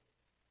way?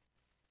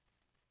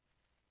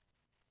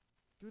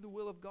 Do the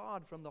will of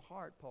God from the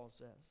heart, Paul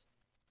says.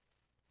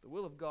 The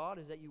will of God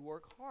is that you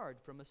work hard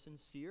from a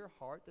sincere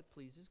heart that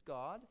pleases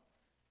God,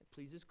 that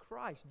pleases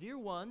Christ. Dear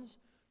ones,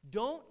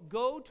 don't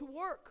go to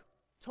work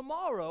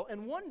tomorrow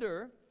and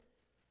wonder,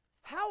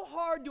 how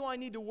hard do I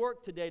need to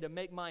work today to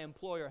make my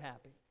employer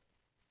happy?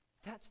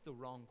 That's the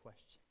wrong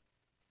question.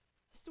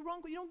 That's the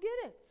wrong question. You don't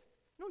get it.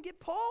 You don't get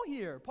Paul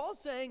here. Paul's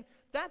saying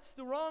that's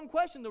the wrong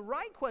question. The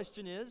right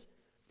question is,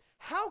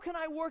 how can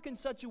I work in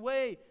such a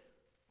way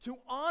to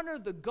honor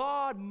the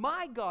God,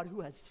 my God,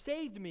 who has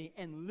saved me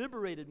and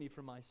liberated me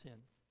from my sin?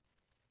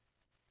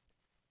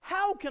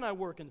 How can I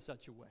work in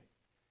such a way?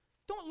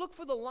 Don't look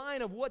for the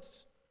line of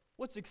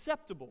what's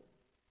acceptable.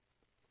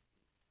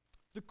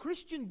 The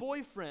Christian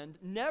boyfriend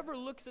never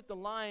looks at the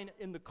line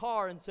in the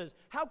car and says,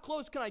 how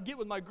close can I get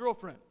with my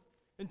girlfriend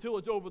until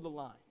it's over the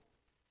line?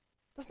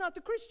 That's not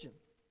the Christian.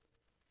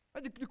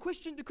 Right? The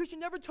Christian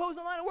never toes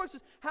the line of work.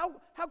 Says,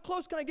 how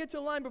close can I get to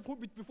the line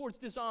before it's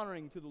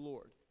dishonoring to the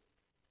Lord?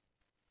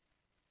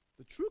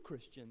 The true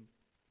Christian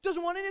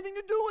doesn't want anything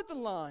to do with the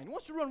line. He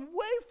wants to run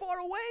way far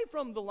away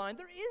from the line.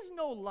 There is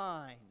no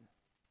line.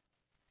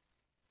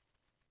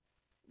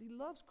 He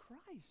loves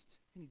Christ,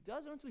 and he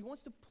does it until he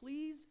wants to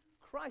please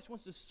Christ. He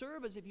wants to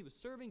serve as if he was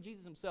serving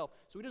Jesus himself.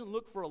 So he doesn't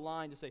look for a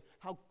line to say,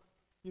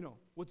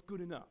 what's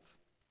good enough.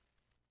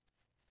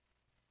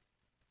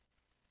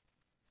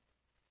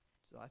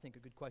 So I think a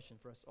good question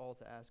for us all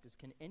to ask is,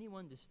 can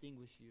anyone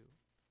distinguish you?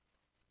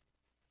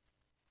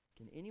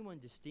 Can anyone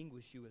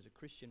distinguish you as a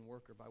Christian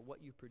worker by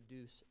what you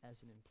produce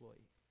as an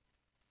employee?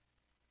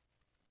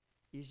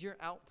 Is your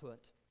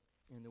output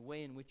and the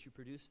way in which you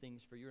produce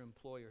things for your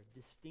employer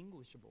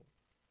distinguishable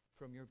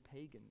from your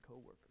pagan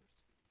coworkers?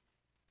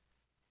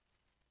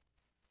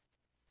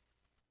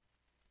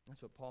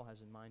 That's what Paul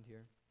has in mind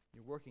here.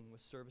 You're working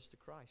with service to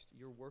Christ.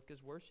 Your work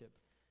is worship.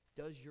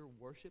 Does your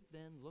worship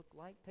then look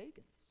like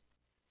pagans?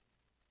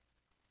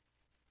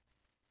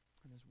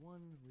 And as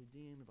one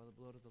redeemed by the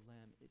blood of the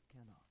Lamb, it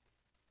cannot.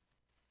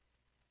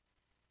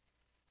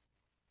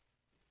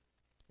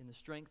 In the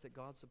strength that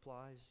God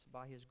supplies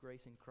by His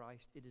grace in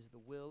Christ, it is the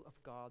will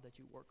of God that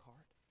you work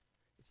hard.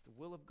 It's the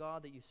will of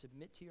God that you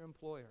submit to your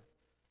employer,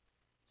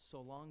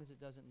 so long as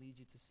it doesn't lead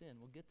you to sin.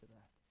 We'll get to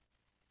that.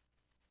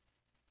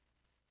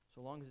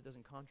 So long as it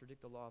doesn't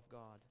contradict the law of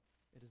God.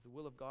 It is the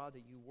will of God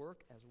that you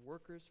work as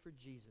workers for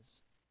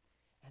Jesus.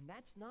 And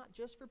that's not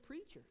just for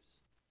preachers.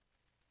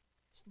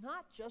 It's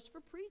not just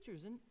for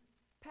preachers and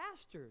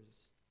pastors.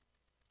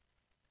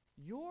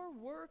 Your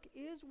work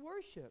is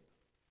worship.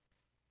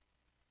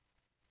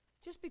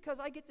 Just because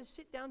I get to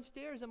sit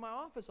downstairs in my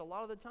office a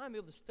lot of the time, be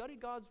able to study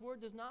God's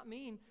Word, does not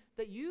mean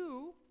that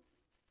you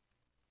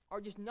are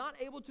just not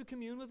able to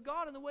commune with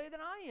God in the way that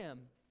I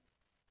am.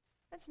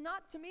 That's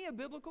not, to me, a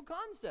biblical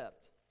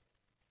concept.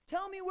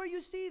 Tell me where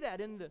you see that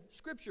in the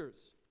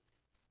Scriptures.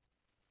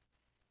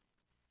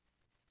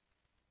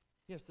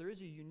 Yes, there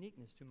is a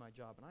uniqueness to my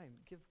job, and I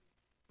give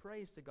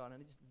praise to God, and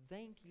I just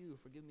thank you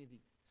for giving me the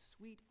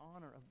sweet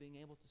honor of being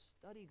able to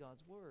study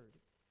God's Word.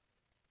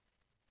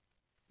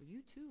 But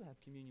you too have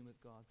communion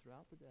with God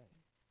throughout the day,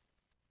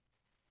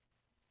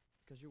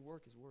 because your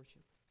work is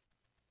worship.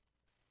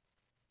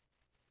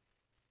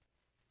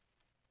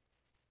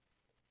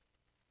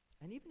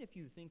 And even if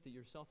you think that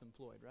you're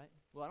self-employed, right?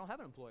 Well, I don't have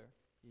an employer.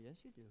 Yes,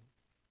 you do.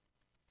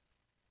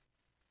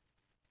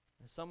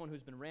 As someone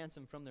who's been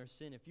ransomed from their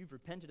sin, if you've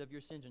repented of your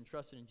sins and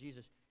trusted in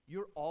Jesus,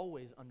 you're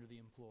always under the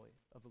employ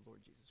of the Lord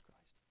Jesus Christ.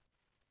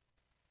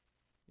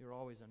 You're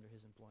always under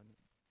his employment.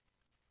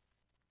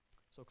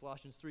 So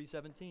Colossians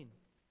 3:17.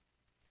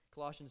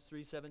 Colossians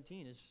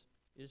 3:17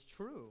 is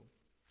true.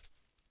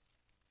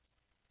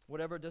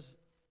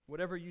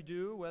 Whatever you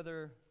do,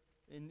 whether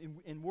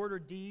in word or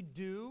deed,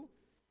 do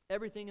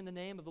everything in the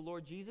name of the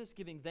Lord Jesus,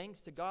 giving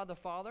thanks to God the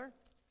Father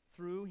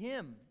through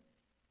him.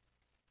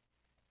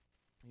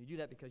 And you do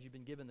that because you've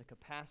been given the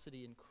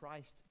capacity in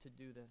Christ to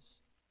do this.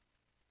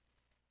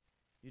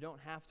 You don't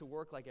have to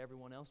work like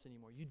everyone else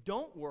anymore. You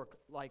don't work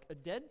like a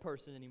dead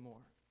person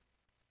anymore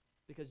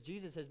because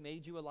Jesus has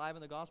made you alive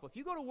in the gospel. If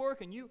you go to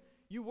work and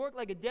you work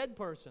like a dead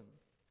person,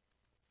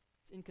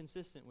 it's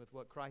inconsistent with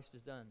what Christ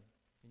has done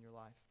in your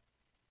life.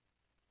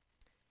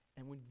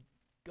 And when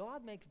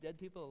God makes dead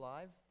people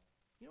alive,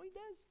 you know what he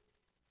does?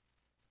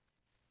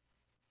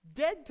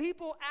 Dead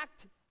people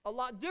act a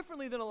lot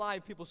differently than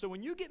alive people. So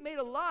when you get made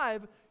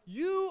alive,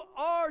 you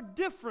are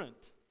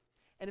different.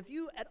 And if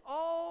you at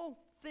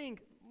all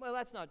think, well,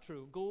 that's not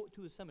true, go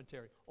to a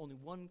cemetery. Only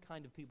one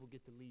kind of people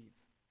get to leave.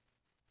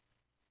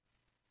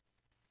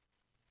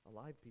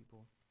 Alive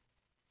people.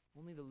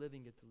 Only the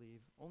living get to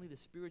leave. Only the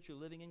spiritual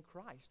living in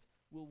Christ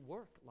will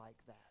work like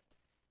that.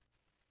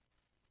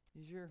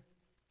 Is your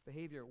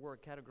behavior at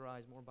work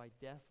categorized more by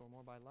death or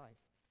more by life?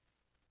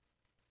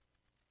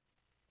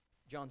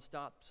 John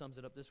Stott sums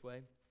it up this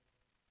way.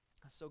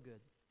 That's so good.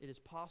 It is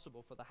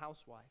possible for the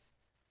housewife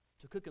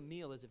to cook a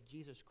meal as if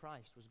Jesus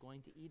Christ was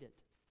going to eat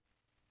it.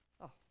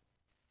 Oh.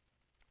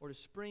 Or to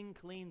spring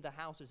clean the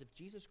house as if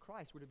Jesus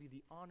Christ were to be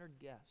the honored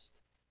guest.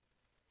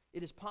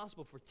 It is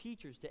possible for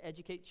teachers to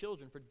educate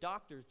children, for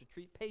doctors to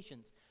treat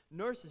patients,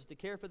 nurses to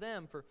care for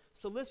them, for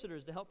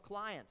solicitors to help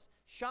clients,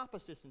 shop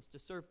assistants to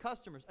serve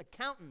customers,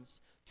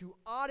 accountants to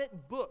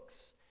audit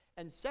books,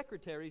 and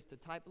secretaries to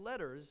type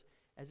letters,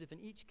 as if in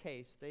each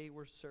case they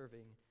were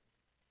serving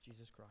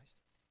Jesus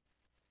Christ.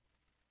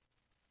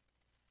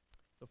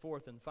 The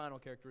fourth and final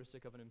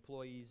characteristic of an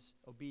employee's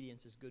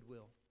obedience is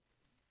goodwill.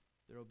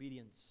 Their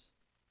obedience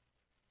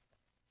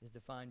is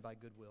defined by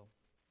goodwill.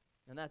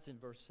 And that's in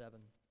verse 7.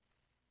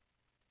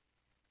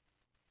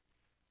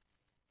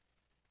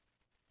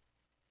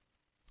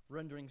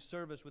 Rendering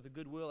service with a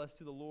goodwill as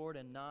to the Lord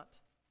and not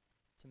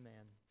to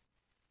man.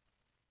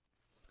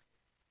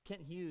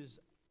 Kent Hughes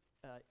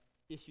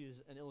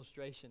issues an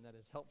illustration that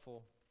is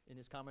helpful in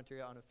his commentary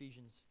on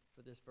Ephesians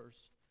for this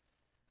verse.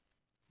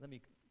 Let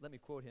me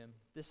quote him.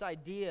 This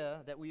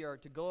idea that we are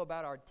to go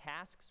about our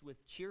tasks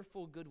with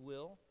cheerful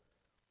goodwill,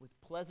 with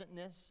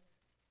pleasantness,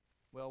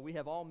 well, we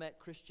have all met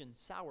Christian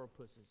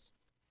sourpusses,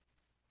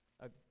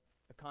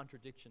 a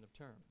contradiction of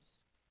terms.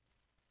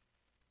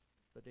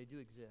 But they do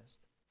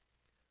exist,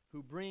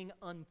 who bring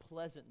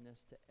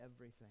unpleasantness to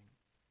everything,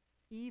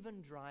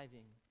 even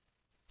driving.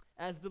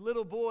 As the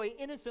little boy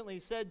innocently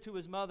said to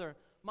his mother,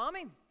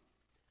 "Mommy,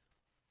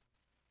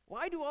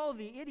 why do all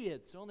the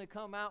idiots only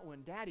come out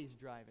when Daddy's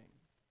driving?"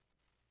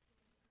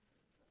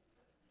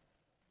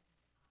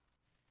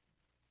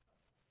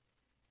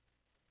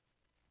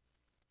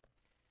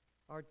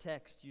 Our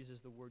text uses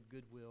the word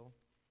goodwill.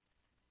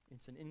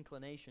 It's an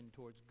inclination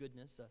towards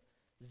goodness, a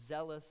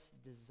zealous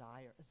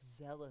desire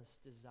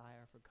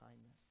for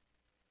kindness,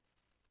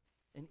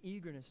 an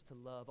eagerness to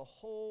love, a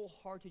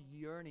wholehearted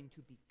yearning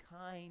to be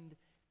kind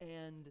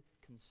and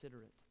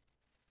considerate,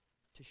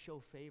 to show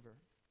favor,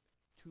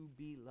 to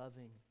be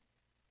loving,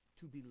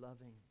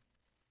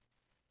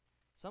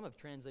 Some have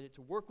translated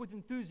to work with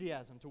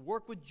enthusiasm, to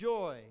work with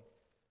joy.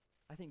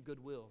 I think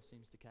goodwill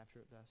seems to capture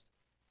it best.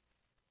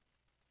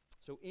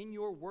 So in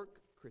your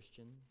work,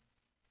 Christian,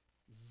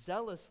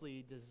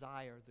 zealously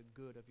desire the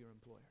good of your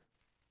employer.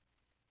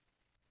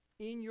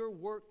 In your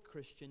work,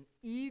 Christian,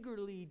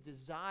 eagerly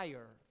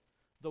desire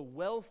the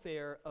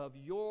welfare of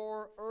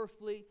your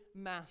earthly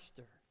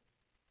master.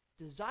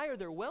 Desire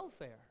their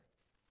welfare.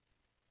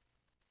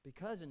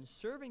 Because in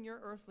serving your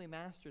earthly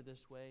master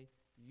this way,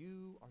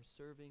 you are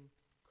serving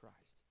Christ.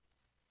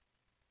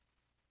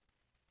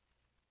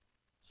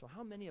 So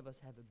how many of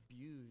us have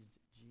abused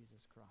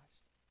Jesus Christ?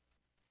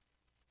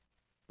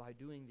 By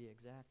doing the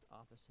exact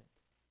opposite.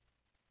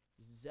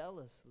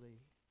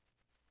 Zealously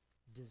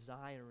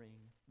desiring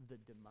the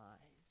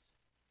demise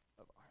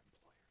of our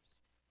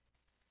employers.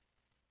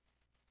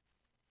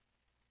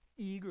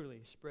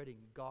 Eagerly spreading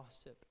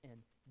gossip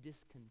and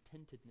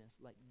discontentedness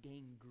like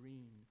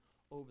gangrene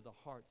over the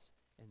hearts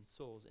and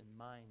souls and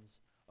minds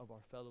of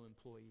our fellow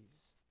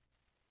employees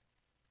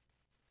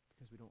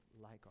because we don't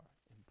like our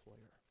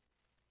employer.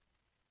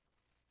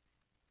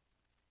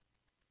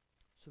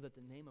 So that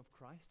the name of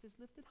Christ is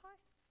lifted high?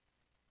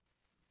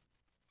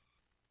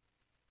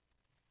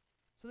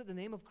 So that the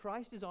name of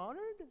Christ is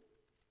honored?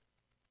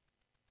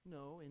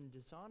 No, in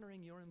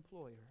dishonoring your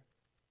employer,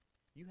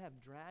 you have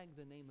dragged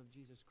the name of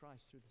Jesus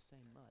Christ through the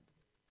same mud.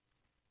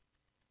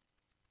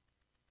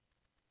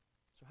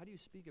 So how do you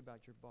speak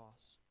about your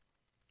boss?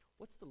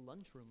 What's the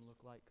lunchroom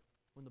look like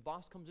When the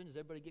boss comes in, does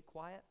everybody get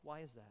quiet? Why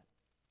is that?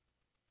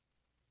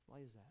 Why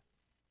is that?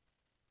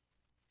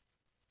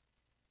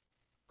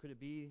 Could it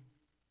be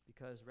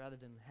because rather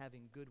than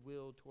having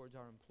goodwill towards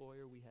our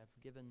employer, we have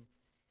given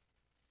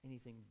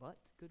anything but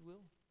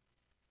goodwill?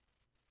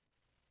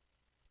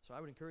 So I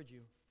would encourage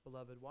you,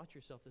 beloved, watch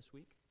yourself this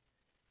week.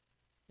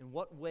 In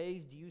what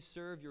ways do you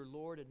serve your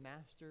Lord and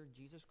Master,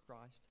 Jesus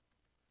Christ?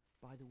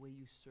 By the way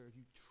you serve.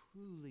 You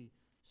truly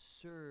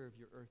serve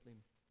your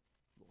earthly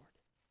Lord.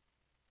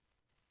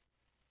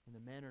 In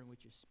the manner in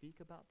which you speak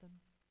about them,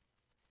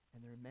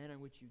 and the manner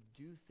in which you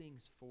do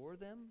things for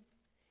them,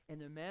 and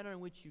the manner in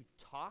which you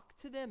talk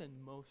to them, and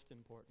most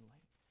importantly,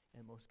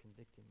 and most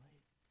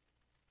convictingly,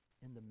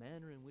 in the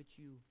manner in which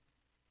you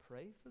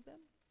pray for them.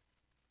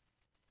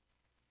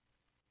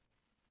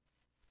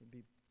 It'd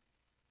be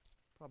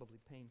probably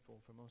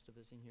painful for most of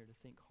us in here to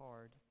think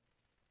hard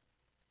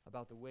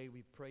about the way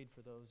we prayed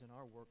for those in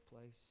our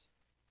workplace,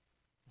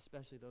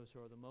 especially those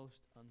who are the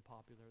most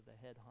unpopular, the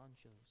head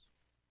honchos.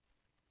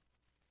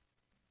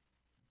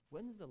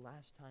 When's the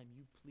last time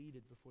you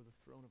pleaded before the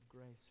throne of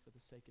grace for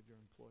the sake of your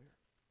employer?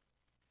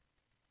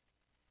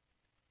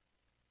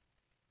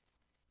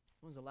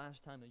 When was the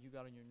last time that you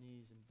got on your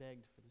knees and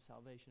begged for the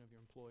salvation of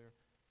your employer,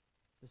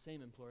 the same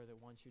employer that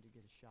wants you to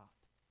get a shot,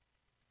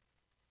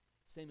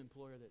 the same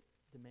employer that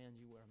demands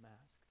you wear a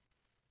mask,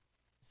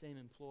 the same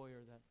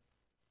employer that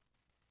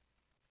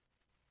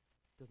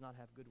does not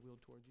have goodwill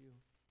towards you?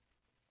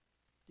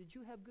 Did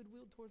you have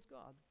goodwill towards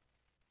God?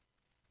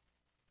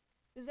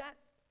 Is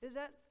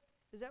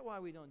that why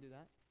we don't do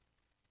that?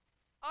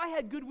 I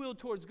had goodwill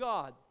towards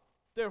God.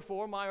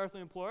 Therefore, my earthly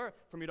employer,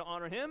 for me to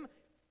honor him,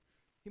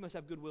 he must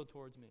have goodwill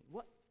towards me.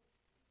 What?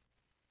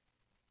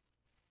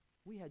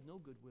 We had no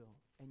goodwill,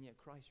 and yet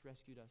Christ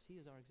rescued us. He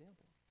is our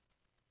example.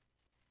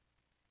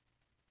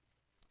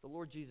 The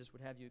Lord Jesus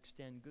would have you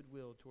extend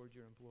goodwill towards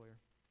your employer.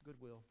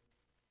 Goodwill.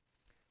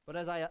 But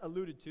as I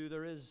alluded to,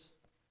 there is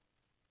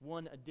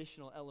one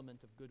additional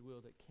element of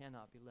goodwill that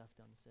cannot be left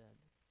unsaid.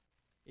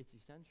 It's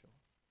essential.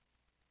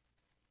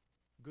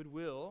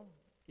 Goodwill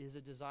is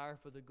a desire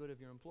for the good of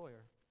your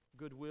employer.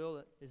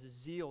 Goodwill is a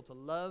zeal to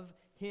love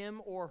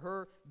him or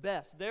her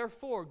best.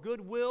 Therefore,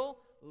 goodwill,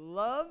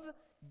 love,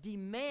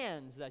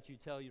 demands that you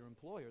tell your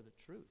employer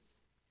the truth.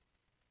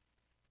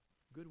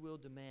 Goodwill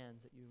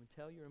demands that you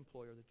tell your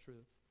employer the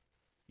truth.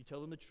 You tell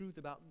them the truth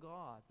about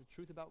God, the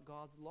truth about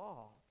God's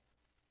law,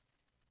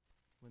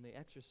 when they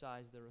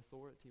exercise their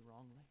authority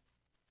wrongly.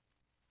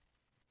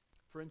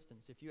 For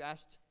instance,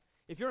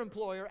 if your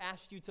employer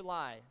asked you to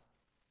lie,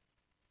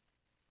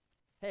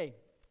 hey,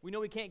 we know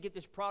we can't get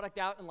this product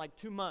out in like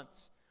 2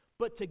 months,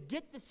 but to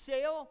get the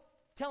sale,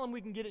 tell them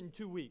we can get it in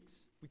 2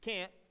 weeks. We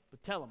can't,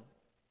 but tell them.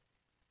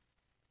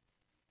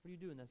 What do you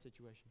do in that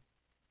situation?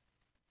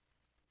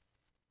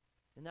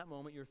 In that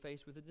moment, you're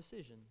faced with a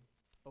decision.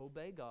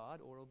 Obey God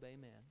or obey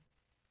man.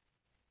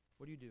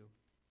 What do? Do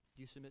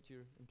you submit to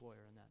your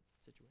employer in that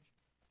situation?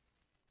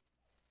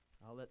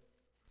 I'll let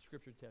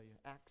Scripture tell you.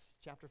 Acts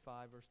chapter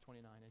 5, verse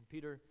 29. And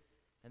Peter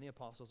and the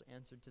apostles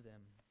answered to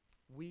them,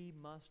 we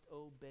must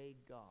obey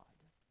God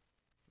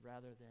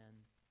rather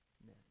than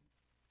men.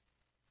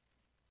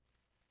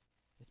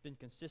 It's been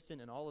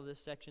consistent in all of this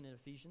section in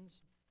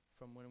Ephesians,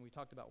 from when we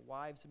talked about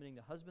wives submitting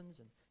to husbands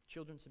and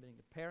children submitting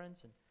to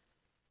parents,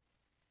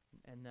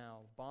 and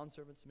now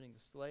bondservants submitting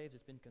to slaves.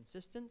 It's been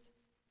consistent.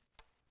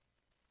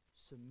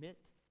 Submit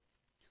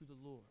to the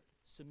Lord.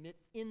 Submit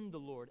in the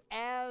Lord.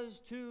 As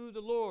to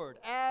the Lord.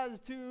 As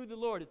to the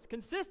Lord. It's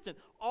consistent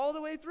all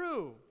the way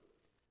through.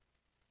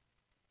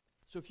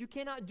 So if you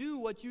cannot do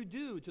what you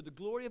do to the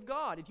glory of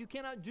God, if you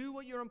cannot do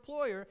what your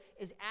employer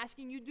is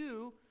asking you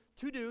to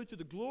do to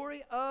the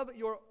glory of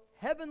your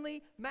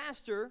heavenly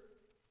master,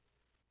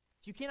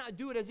 if you cannot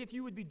do it as if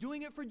you would be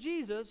doing it for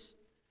Jesus,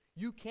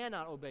 you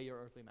cannot obey your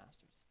earthly masters.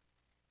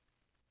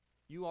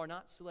 You are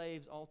not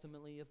slaves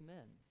ultimately of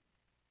men.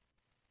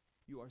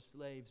 You are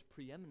slaves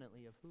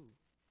preeminently of who?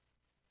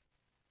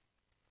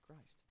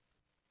 Christ.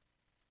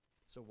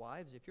 So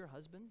wives, if your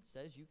husband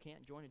says you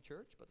can't join a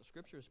church, but the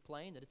Scripture is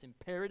plain that it's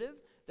imperative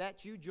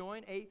that you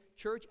join a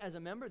church as a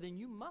member, then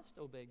you must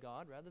obey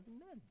God rather than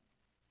men.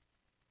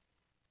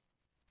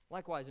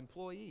 Likewise,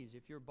 employees,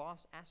 if your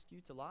boss asks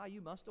you to lie,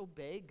 you must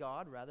obey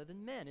God rather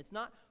than men. It's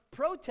not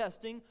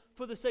protesting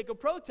for the sake of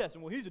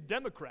protesting. Well, he's a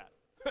Democrat.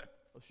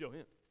 I'll show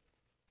him.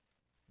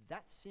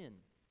 That's sin.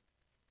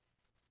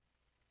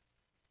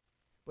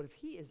 But if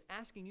he is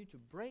asking you to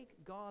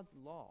break God's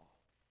law,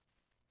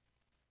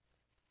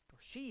 or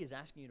she is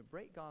asking you to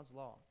break God's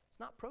law, it's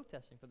not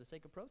protesting for the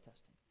sake of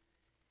protesting.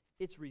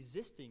 It's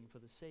resisting for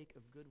the sake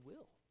of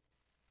goodwill.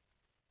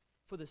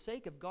 For the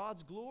sake of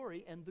God's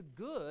glory and the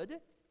good,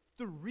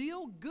 the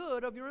real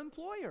good of your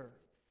employer.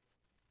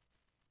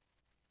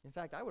 In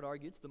fact, I would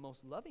argue it's the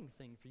most loving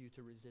thing for you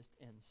to resist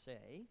and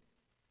say,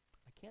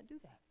 I can't do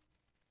that.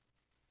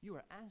 You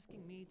are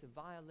asking me to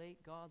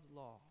violate God's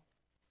law.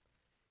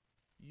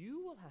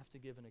 You will have to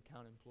give an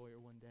account, employer,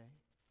 one day,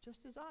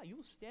 just as I. You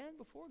will stand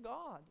before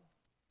God.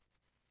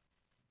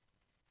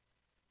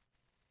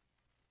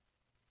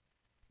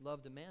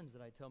 Love demands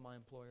that I tell my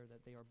employer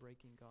that they are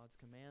breaking God's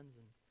commands,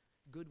 and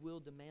goodwill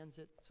demands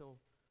it, so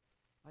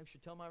I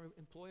should tell my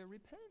employer,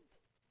 repent.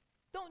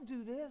 Don't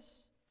do this.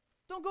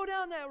 Don't go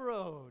down that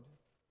road.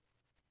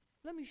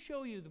 Let me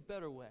show you the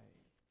better way.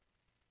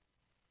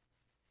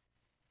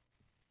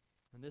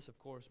 And this, of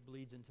course,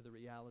 bleeds into the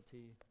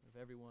reality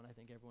of everyone. I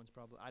think everyone's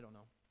probably, I don't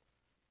know.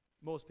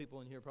 Most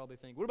people in here probably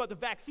think, what about the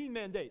vaccine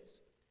mandates?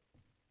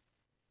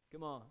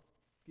 Come on,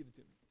 give it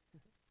to me.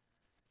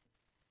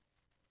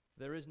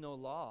 There is no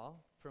law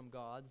from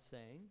God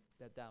saying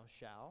that thou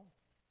shalt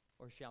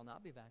or shall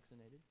not be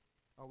vaccinated.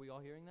 Are we all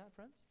hearing that,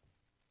 friends?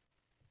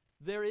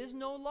 There is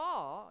no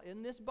law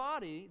in this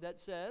body that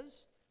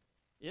says,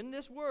 in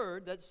this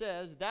word that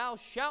says, thou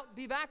shalt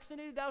be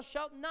vaccinated, thou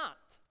shalt not.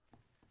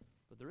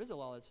 But there is a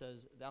law that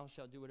says, thou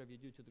shalt do whatever you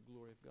do to the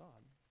glory of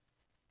God.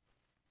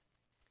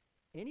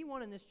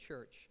 Anyone in this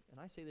church, and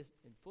I say this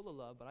in full of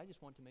love, but I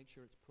just want to make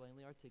sure it's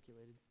plainly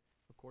articulated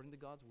according to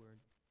God's word.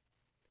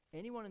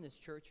 Anyone in this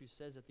church who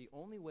says that the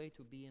only way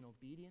to be an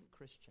obedient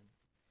Christian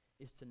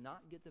is to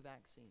not get the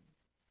vaccine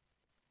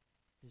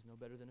is no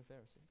better than a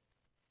Pharisee.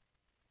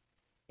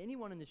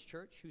 Anyone in this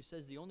church who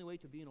says the only way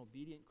to be an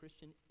obedient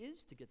Christian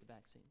is to get the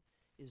vaccine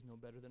is no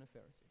better than a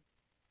Pharisee.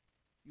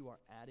 You are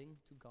adding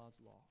to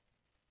God's law.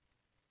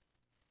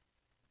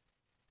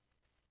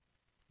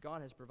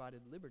 God has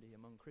provided liberty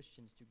among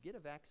Christians to get a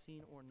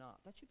vaccine or not.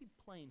 That should be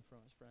plain for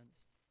us,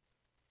 friends.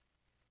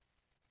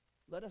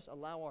 Let us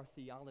allow our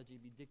theology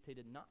be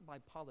dictated not by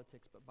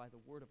politics, but by the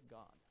Word of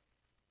God.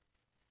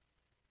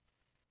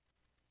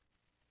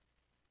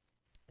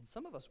 And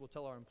some of us will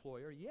tell our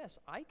employer, yes,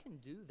 I can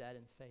do that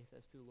in faith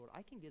as to the Lord.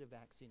 I can get a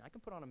vaccine. I can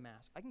put on a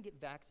mask. I can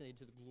get vaccinated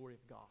to the glory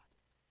of God.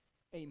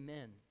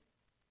 Amen.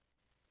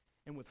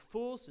 And with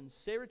full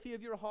sincerity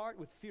of your heart,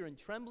 with fear and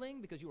trembling,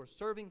 because you are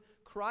serving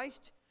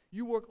Christ,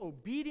 you work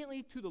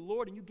obediently to the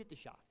Lord and you get the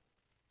shot.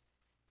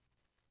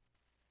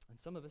 And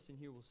some of us in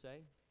here will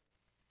say,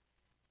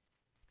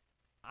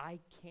 I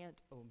can't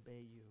obey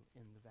you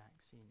in the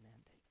vaccine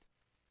mandate.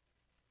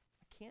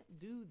 I can't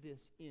do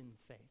this in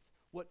faith.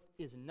 What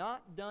is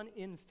not done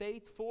in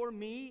faith for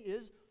me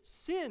is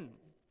sin.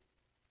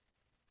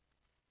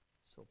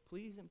 So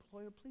please,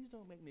 employer, please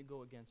don't make me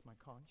go against my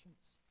conscience.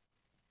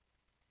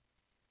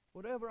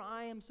 Whatever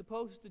I am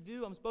supposed to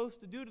do, I'm supposed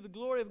to do to the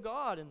glory of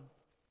God. And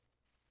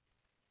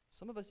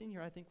some of us in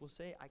here, I think, will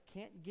say, I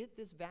can't get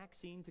this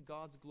vaccine to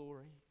God's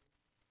glory.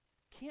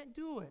 Can't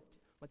do it.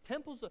 My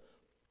temple's the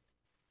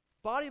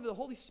body of the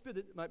Holy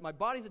Spirit. My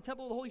body's a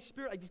temple of the Holy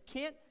Spirit. I just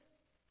can't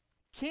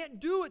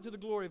do it to the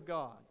glory of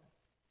God.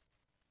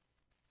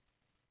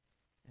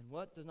 And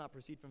what does not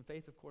proceed from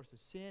faith, of course, is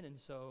sin. And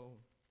so,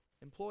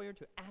 employer,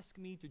 to ask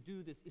me to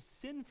do this is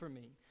sin for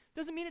me.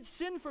 Doesn't mean it's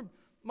sin for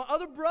my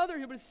other brother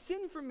here, but it's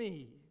sin for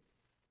me.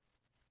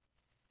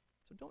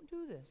 So don't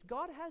do this.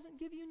 God hasn't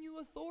given you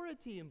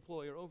authority,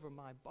 employer, over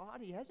my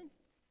body. He hasn't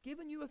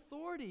given you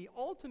authority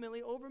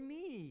ultimately over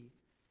me.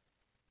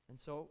 And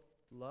so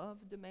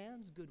love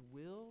demands,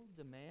 goodwill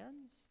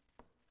demands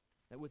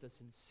that with a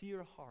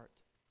sincere heart,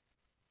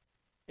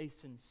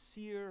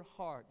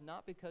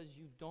 not because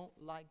you don't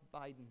like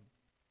Biden,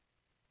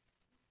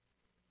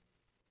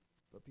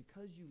 but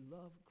because you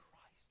love Christ.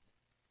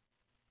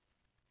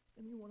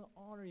 And you want to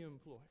honor your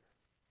employer.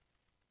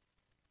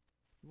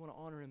 You want to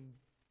honor him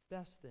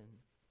best then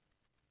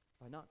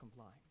by not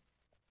complying,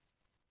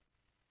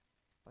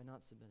 by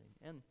not submitting.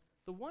 And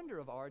the wonder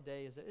of our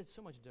day is that it's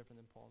so much different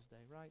than Paul's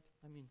day, right?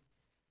 I mean,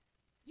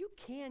 you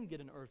can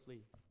get a new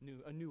earthly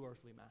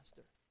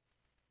master,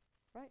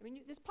 right? I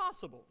mean, it's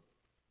possible.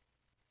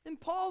 In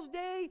Paul's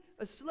day,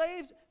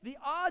 slaves, the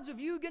odds of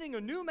you getting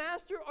a new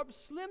master are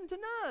slim to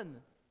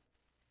none.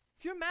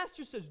 If your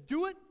master says,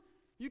 do it,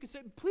 you can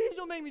say, please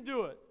don't make me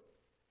do it.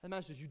 And the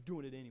master says, you're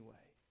doing it anyway.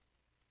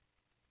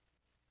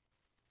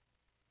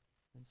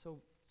 And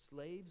so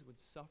slaves would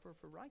suffer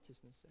for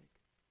righteousness' sake.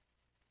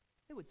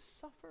 They would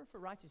suffer for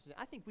righteousness' sake.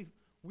 I think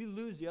we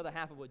lose the other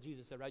half of what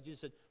Jesus said, right?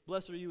 Jesus said,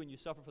 blessed are you when you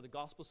suffer for the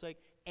gospel's sake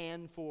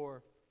and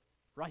for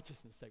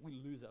righteousness' sake. We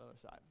lose that other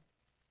side.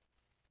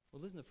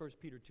 Well, listen to 1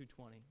 Peter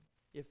 2:20.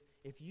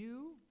 If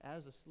you,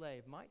 as a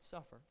slave, might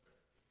suffer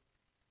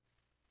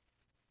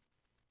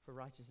for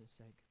righteousness'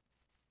 sake,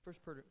 1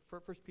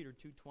 Peter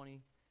 2:20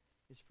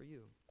 is for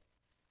you.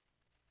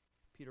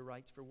 Peter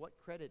writes, for what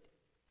credit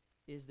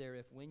is there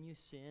if when you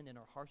sin and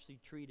are harshly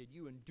treated,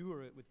 you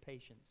endure it with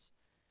patience?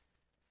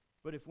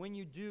 But if when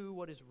you do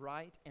what is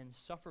right and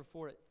suffer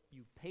for it,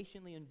 you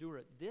patiently endure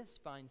it, this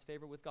finds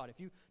favor with God. If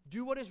you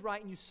do what is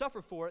right and you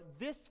suffer for it,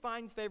 this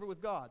finds favor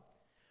with God.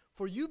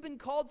 For you've been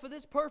called for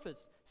this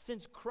purpose,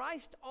 since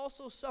Christ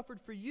also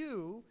suffered for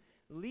you,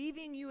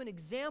 leaving you an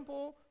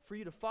example for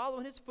you to follow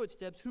in his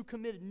footsteps, who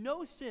committed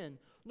no sin,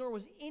 nor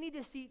was any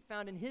deceit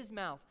found in his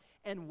mouth.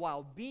 And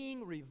while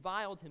being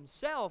reviled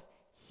himself,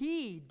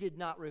 he did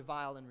not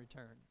revile in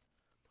return.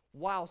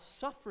 While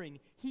suffering,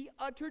 he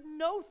uttered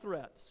no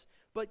threats,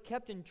 but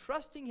kept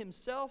entrusting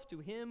himself to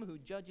him who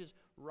judges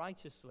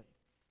righteously.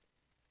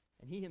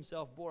 And he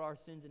himself bore our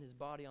sins in his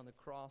body on the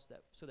cross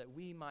so that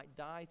we might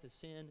die to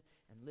sin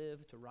and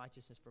live to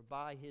righteousness. For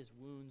by his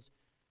wounds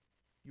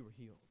you were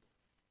healed.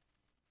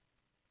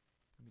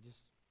 Let me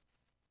just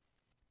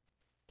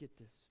get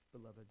this,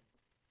 beloved.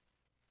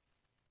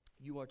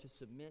 You are to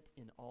submit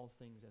in all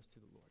things as to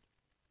the Lord.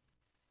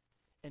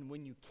 And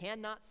when you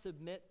cannot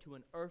submit to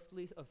an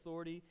earthly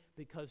authority,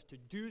 because to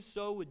do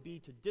so would be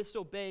to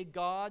disobey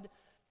God,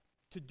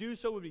 to do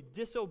so would be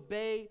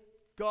disobey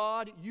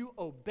God, you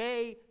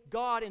obey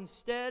God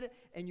instead,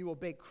 and you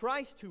obey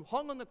Christ who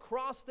hung on the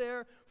cross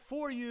there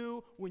for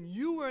you when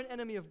you were an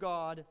enemy of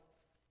God,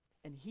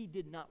 and he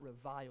did not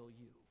revile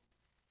you.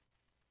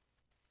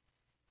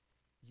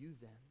 You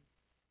then,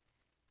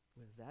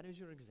 with that as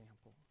your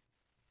example,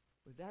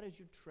 with that as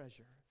your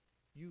treasure,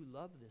 you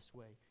love this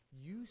way.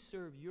 You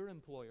serve your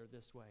employer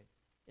this way,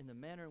 in the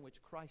manner in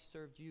which Christ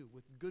served you,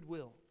 with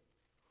goodwill,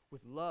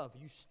 with love.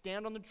 You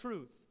stand on the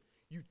truth.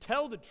 You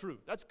tell the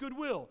truth. That's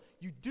goodwill.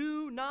 You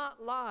do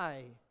not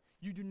lie.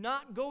 You do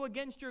not go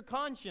against your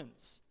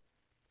conscience,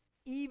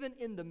 even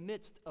in the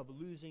midst of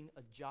losing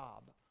a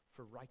job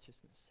for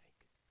righteousness' sake.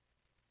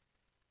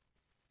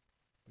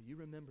 But you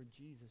remember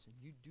Jesus, and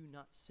you do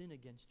not sin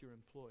against your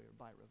employer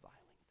by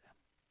reviling them.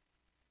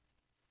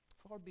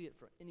 Far be it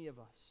for any of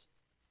us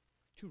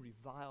to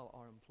revile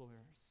our employers.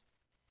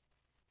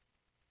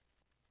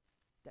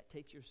 That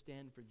takes your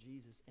stand for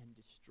Jesus and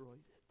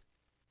destroys it.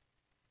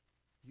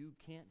 You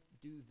can't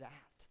do that.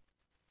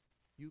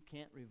 You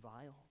can't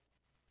revile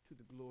to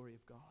the glory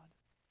of God.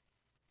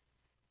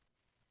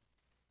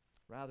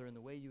 Rather, in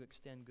the way you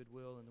extend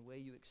goodwill and the way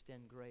you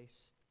extend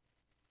grace,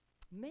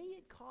 may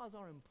it cause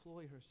our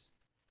employers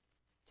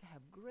to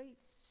have great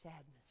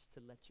sadness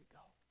to let you go.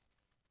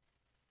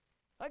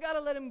 I got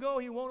to let him go.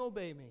 He won't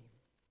obey me.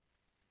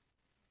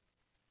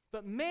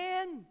 But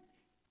man,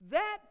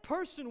 that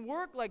person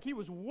worked like he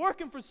was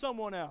working for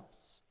someone else.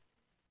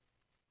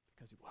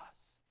 Because he was.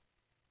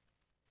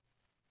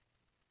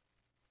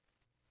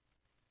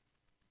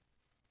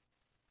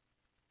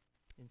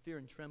 In fear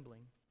and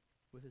trembling,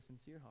 with a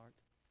sincere heart,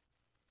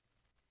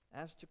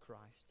 as to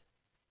Christ,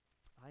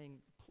 I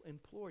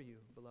implore you,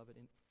 beloved,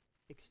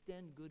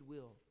 extend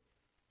goodwill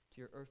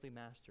to your earthly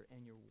master,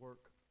 and your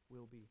work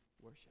will be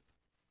worship.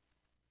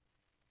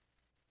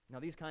 Now,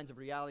 these kinds of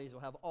realities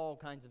will have all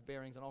kinds of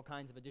bearings on all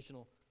kinds of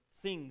additional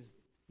things,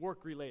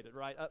 work-related,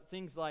 right?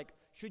 Things like,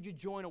 should you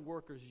join a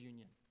workers'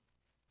 union?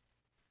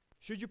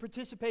 Should you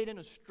participate in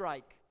a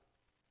strike?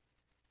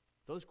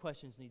 Those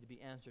questions need to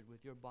be answered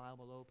with your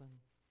Bible open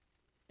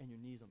and your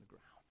knees on the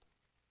ground.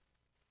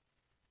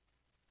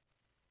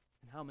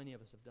 And how many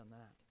of us have done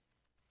that?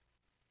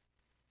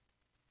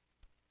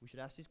 We should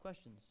ask these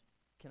questions.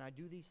 Can I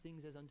do these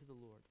things as unto the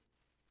Lord?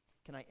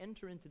 Can I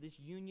enter into this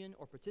union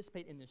or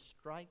participate in this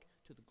strike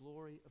to the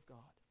glory of God?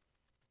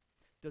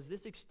 Does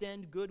this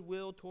extend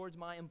goodwill towards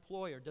my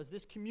employer? Does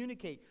this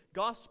communicate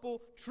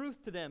gospel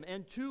truth to them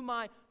and to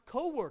my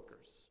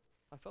co-workers,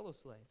 my fellow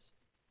slaves?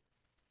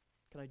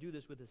 Can I do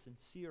this with a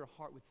sincere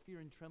heart, with fear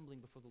and trembling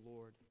before the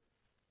Lord?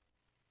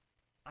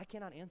 I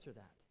cannot answer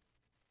that.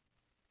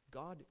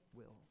 God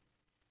will.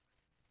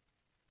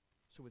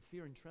 So with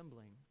fear and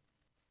trembling,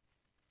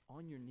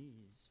 on your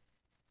knees,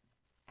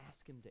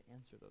 ask him to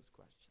answer those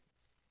questions.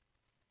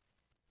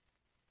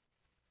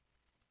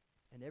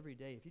 And every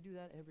day, if you do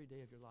that, every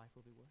day of your life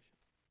will be worship.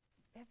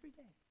 Every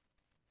day.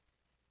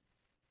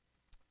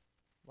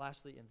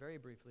 Lastly, and very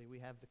briefly, we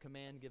have the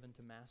command given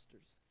to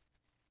masters.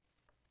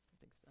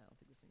 I don't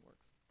think this thing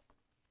works.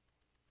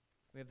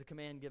 We have the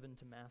command given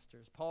to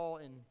masters. Paul,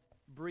 in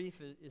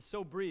brief, is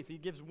so brief. He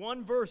gives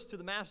one verse to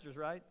the masters,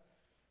 right?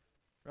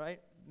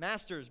 Right?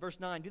 Masters, verse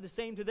 9, do the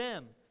same to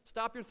them.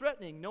 Stop your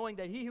threatening, knowing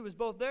that he who is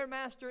both their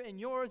master and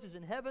yours is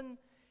in heaven,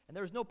 and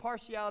there is no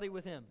partiality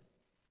with him.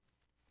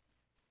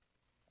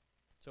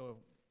 So,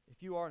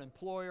 if you are an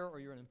employer or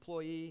you're an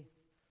employee,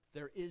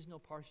 there is no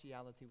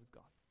partiality with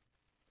God.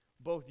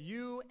 Both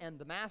you and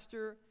the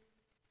master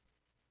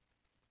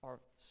are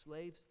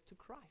slaves to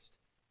Christ.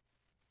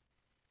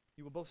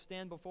 You will both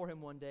stand before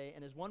him one day,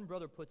 and as one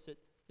brother puts it,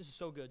 this is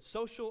so good,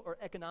 social or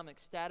economic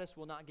status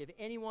will not give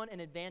anyone an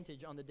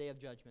advantage on the day of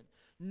judgment.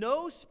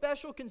 No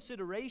special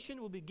consideration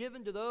will be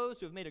given to those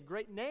who have made a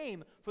great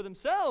name for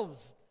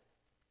themselves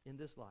in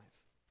this life.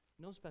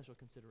 No special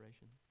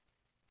consideration.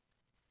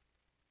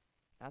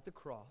 At the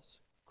cross,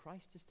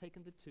 Christ has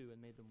taken the two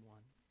and made them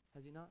one.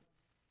 Has he not?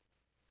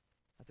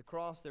 At the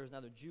cross, there is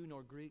neither Jew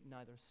nor Greek,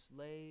 neither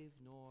slave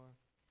nor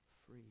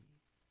free.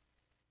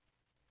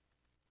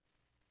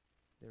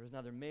 There is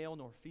neither male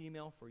nor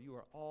female, for you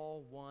are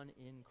all one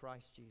in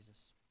Christ Jesus.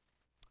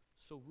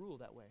 So rule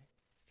that way.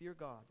 Fear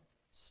God.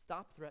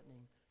 Stop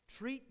threatening.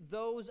 Treat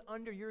those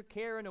under your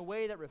care in a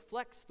way that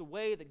reflects the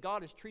way that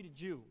God has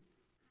treated you.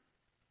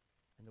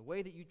 And the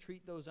way that you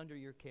treat those under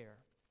your care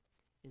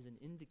is an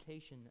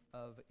indication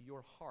of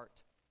your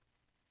heart,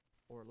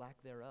 or lack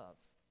thereof,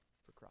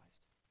 for Christ.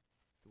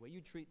 The way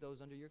you treat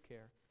those under your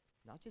care,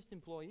 not just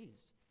employees,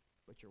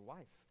 but your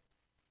wife,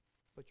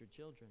 but your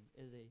children,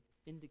 is an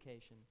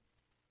indication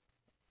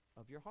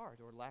of your heart,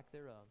 or lack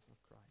thereof, of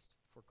Christ,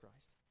 for Christ.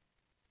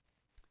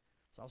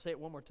 So I'll say it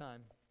one more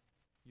time.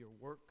 Your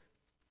work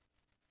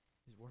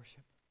is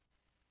worship.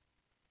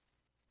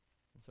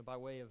 And so by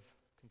way of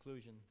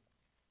conclusion,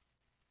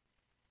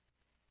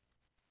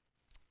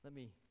 let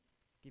me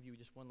give you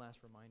just one last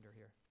reminder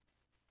here.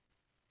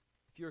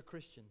 If you're a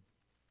Christian,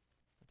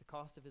 at the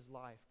cost of his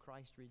life,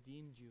 Christ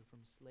redeemed you from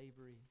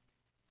slavery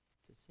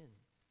to sin.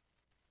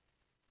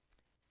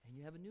 And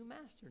you have a new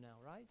master now,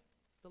 right?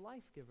 The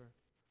life giver.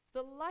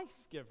 The life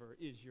giver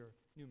is your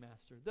new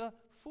master. The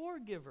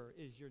forgiver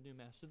is your new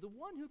master. The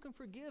one who can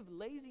forgive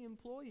lazy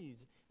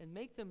employees and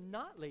make them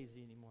not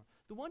lazy anymore.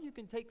 The one who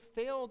can take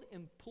failed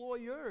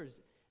employers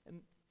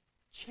and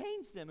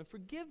change them and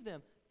forgive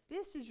them.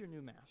 This is your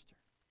new master.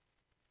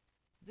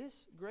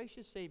 This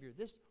gracious Savior,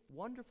 this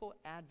wonderful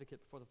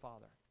advocate before the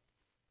Father,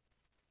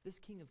 this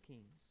King of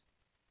Kings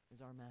is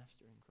our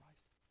master in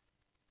Christ.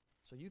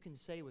 So you can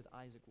say with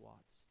Isaac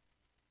Watts,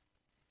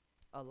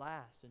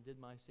 alas, and did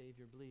my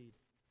Savior bleed?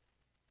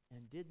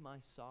 And did my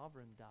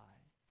sovereign die?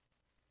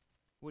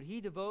 Would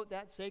he devote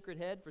that sacred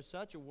head for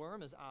such a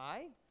worm as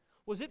I?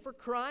 Was it for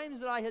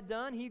crimes that I had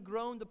done he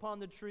groaned upon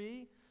the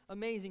tree?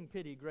 Amazing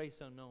pity, grace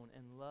unknown,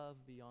 and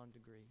love beyond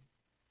degree.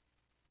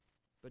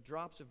 But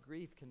drops of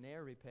grief can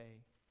ne'er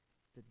repay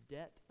the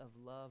debt of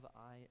love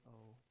I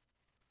owe.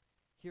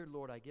 Here,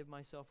 Lord, I give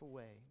myself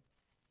away.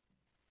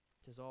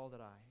 'Tis all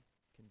that I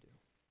can do.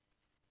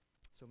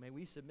 So may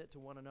we submit to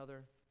one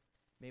another.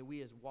 May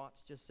we, as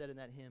Watts just said in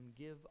that hymn,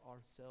 give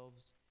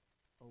ourselves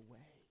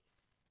away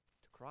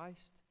to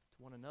Christ,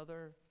 to one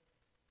another,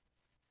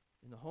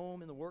 in the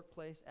home, in the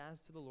workplace, as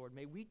to the Lord.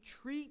 May we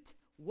treat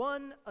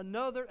one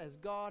another as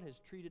God has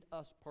treated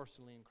us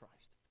personally in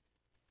Christ.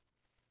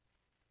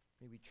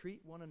 May we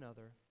treat one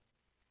another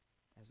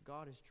as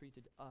God has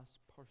treated us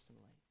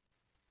personally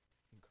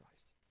in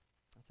Christ.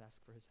 Let's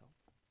ask for his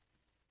help.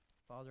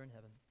 Father in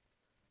heaven,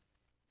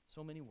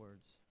 so many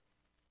words.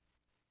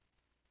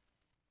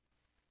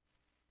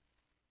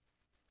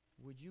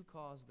 Would you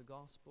cause the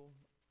gospel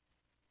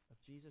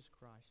of Jesus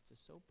Christ to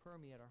so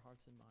permeate our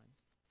hearts and minds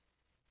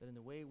that in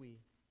the way we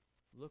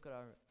look at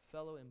our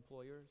fellow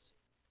employers,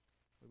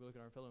 the way we look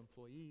at our fellow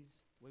employees,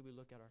 the way we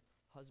look at our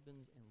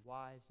husbands and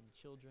wives and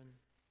children,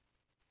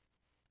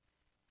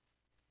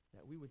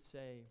 that we would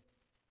say,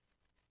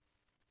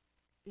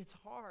 it's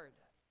hard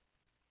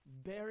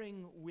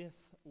bearing with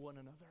one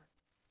another.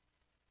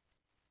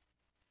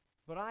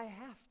 But I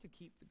have to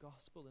keep the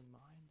gospel in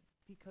mind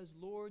because,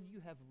 Lord, you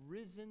have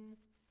risen.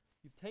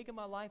 You've taken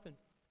my life and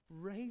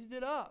raised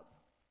it up.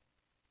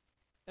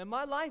 And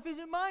my life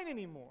isn't mine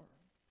anymore.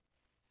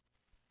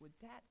 Would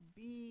that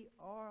be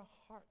our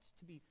hearts,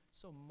 to be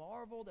so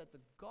marveled at the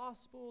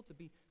gospel, to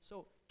be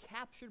so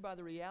captured by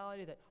the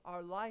reality that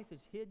our life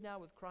is hid now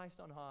with Christ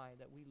on high,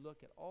 that we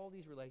look at all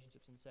these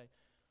relationships and say,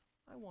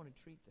 I want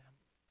to treat them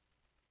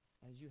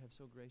as you have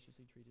so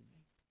graciously treated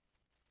me.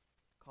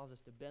 Cause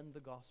us to bend the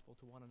gospel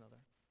to one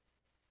another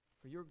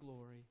for your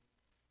glory,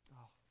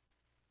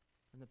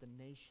 and that the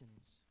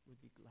nations would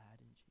be glad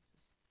in Jesus.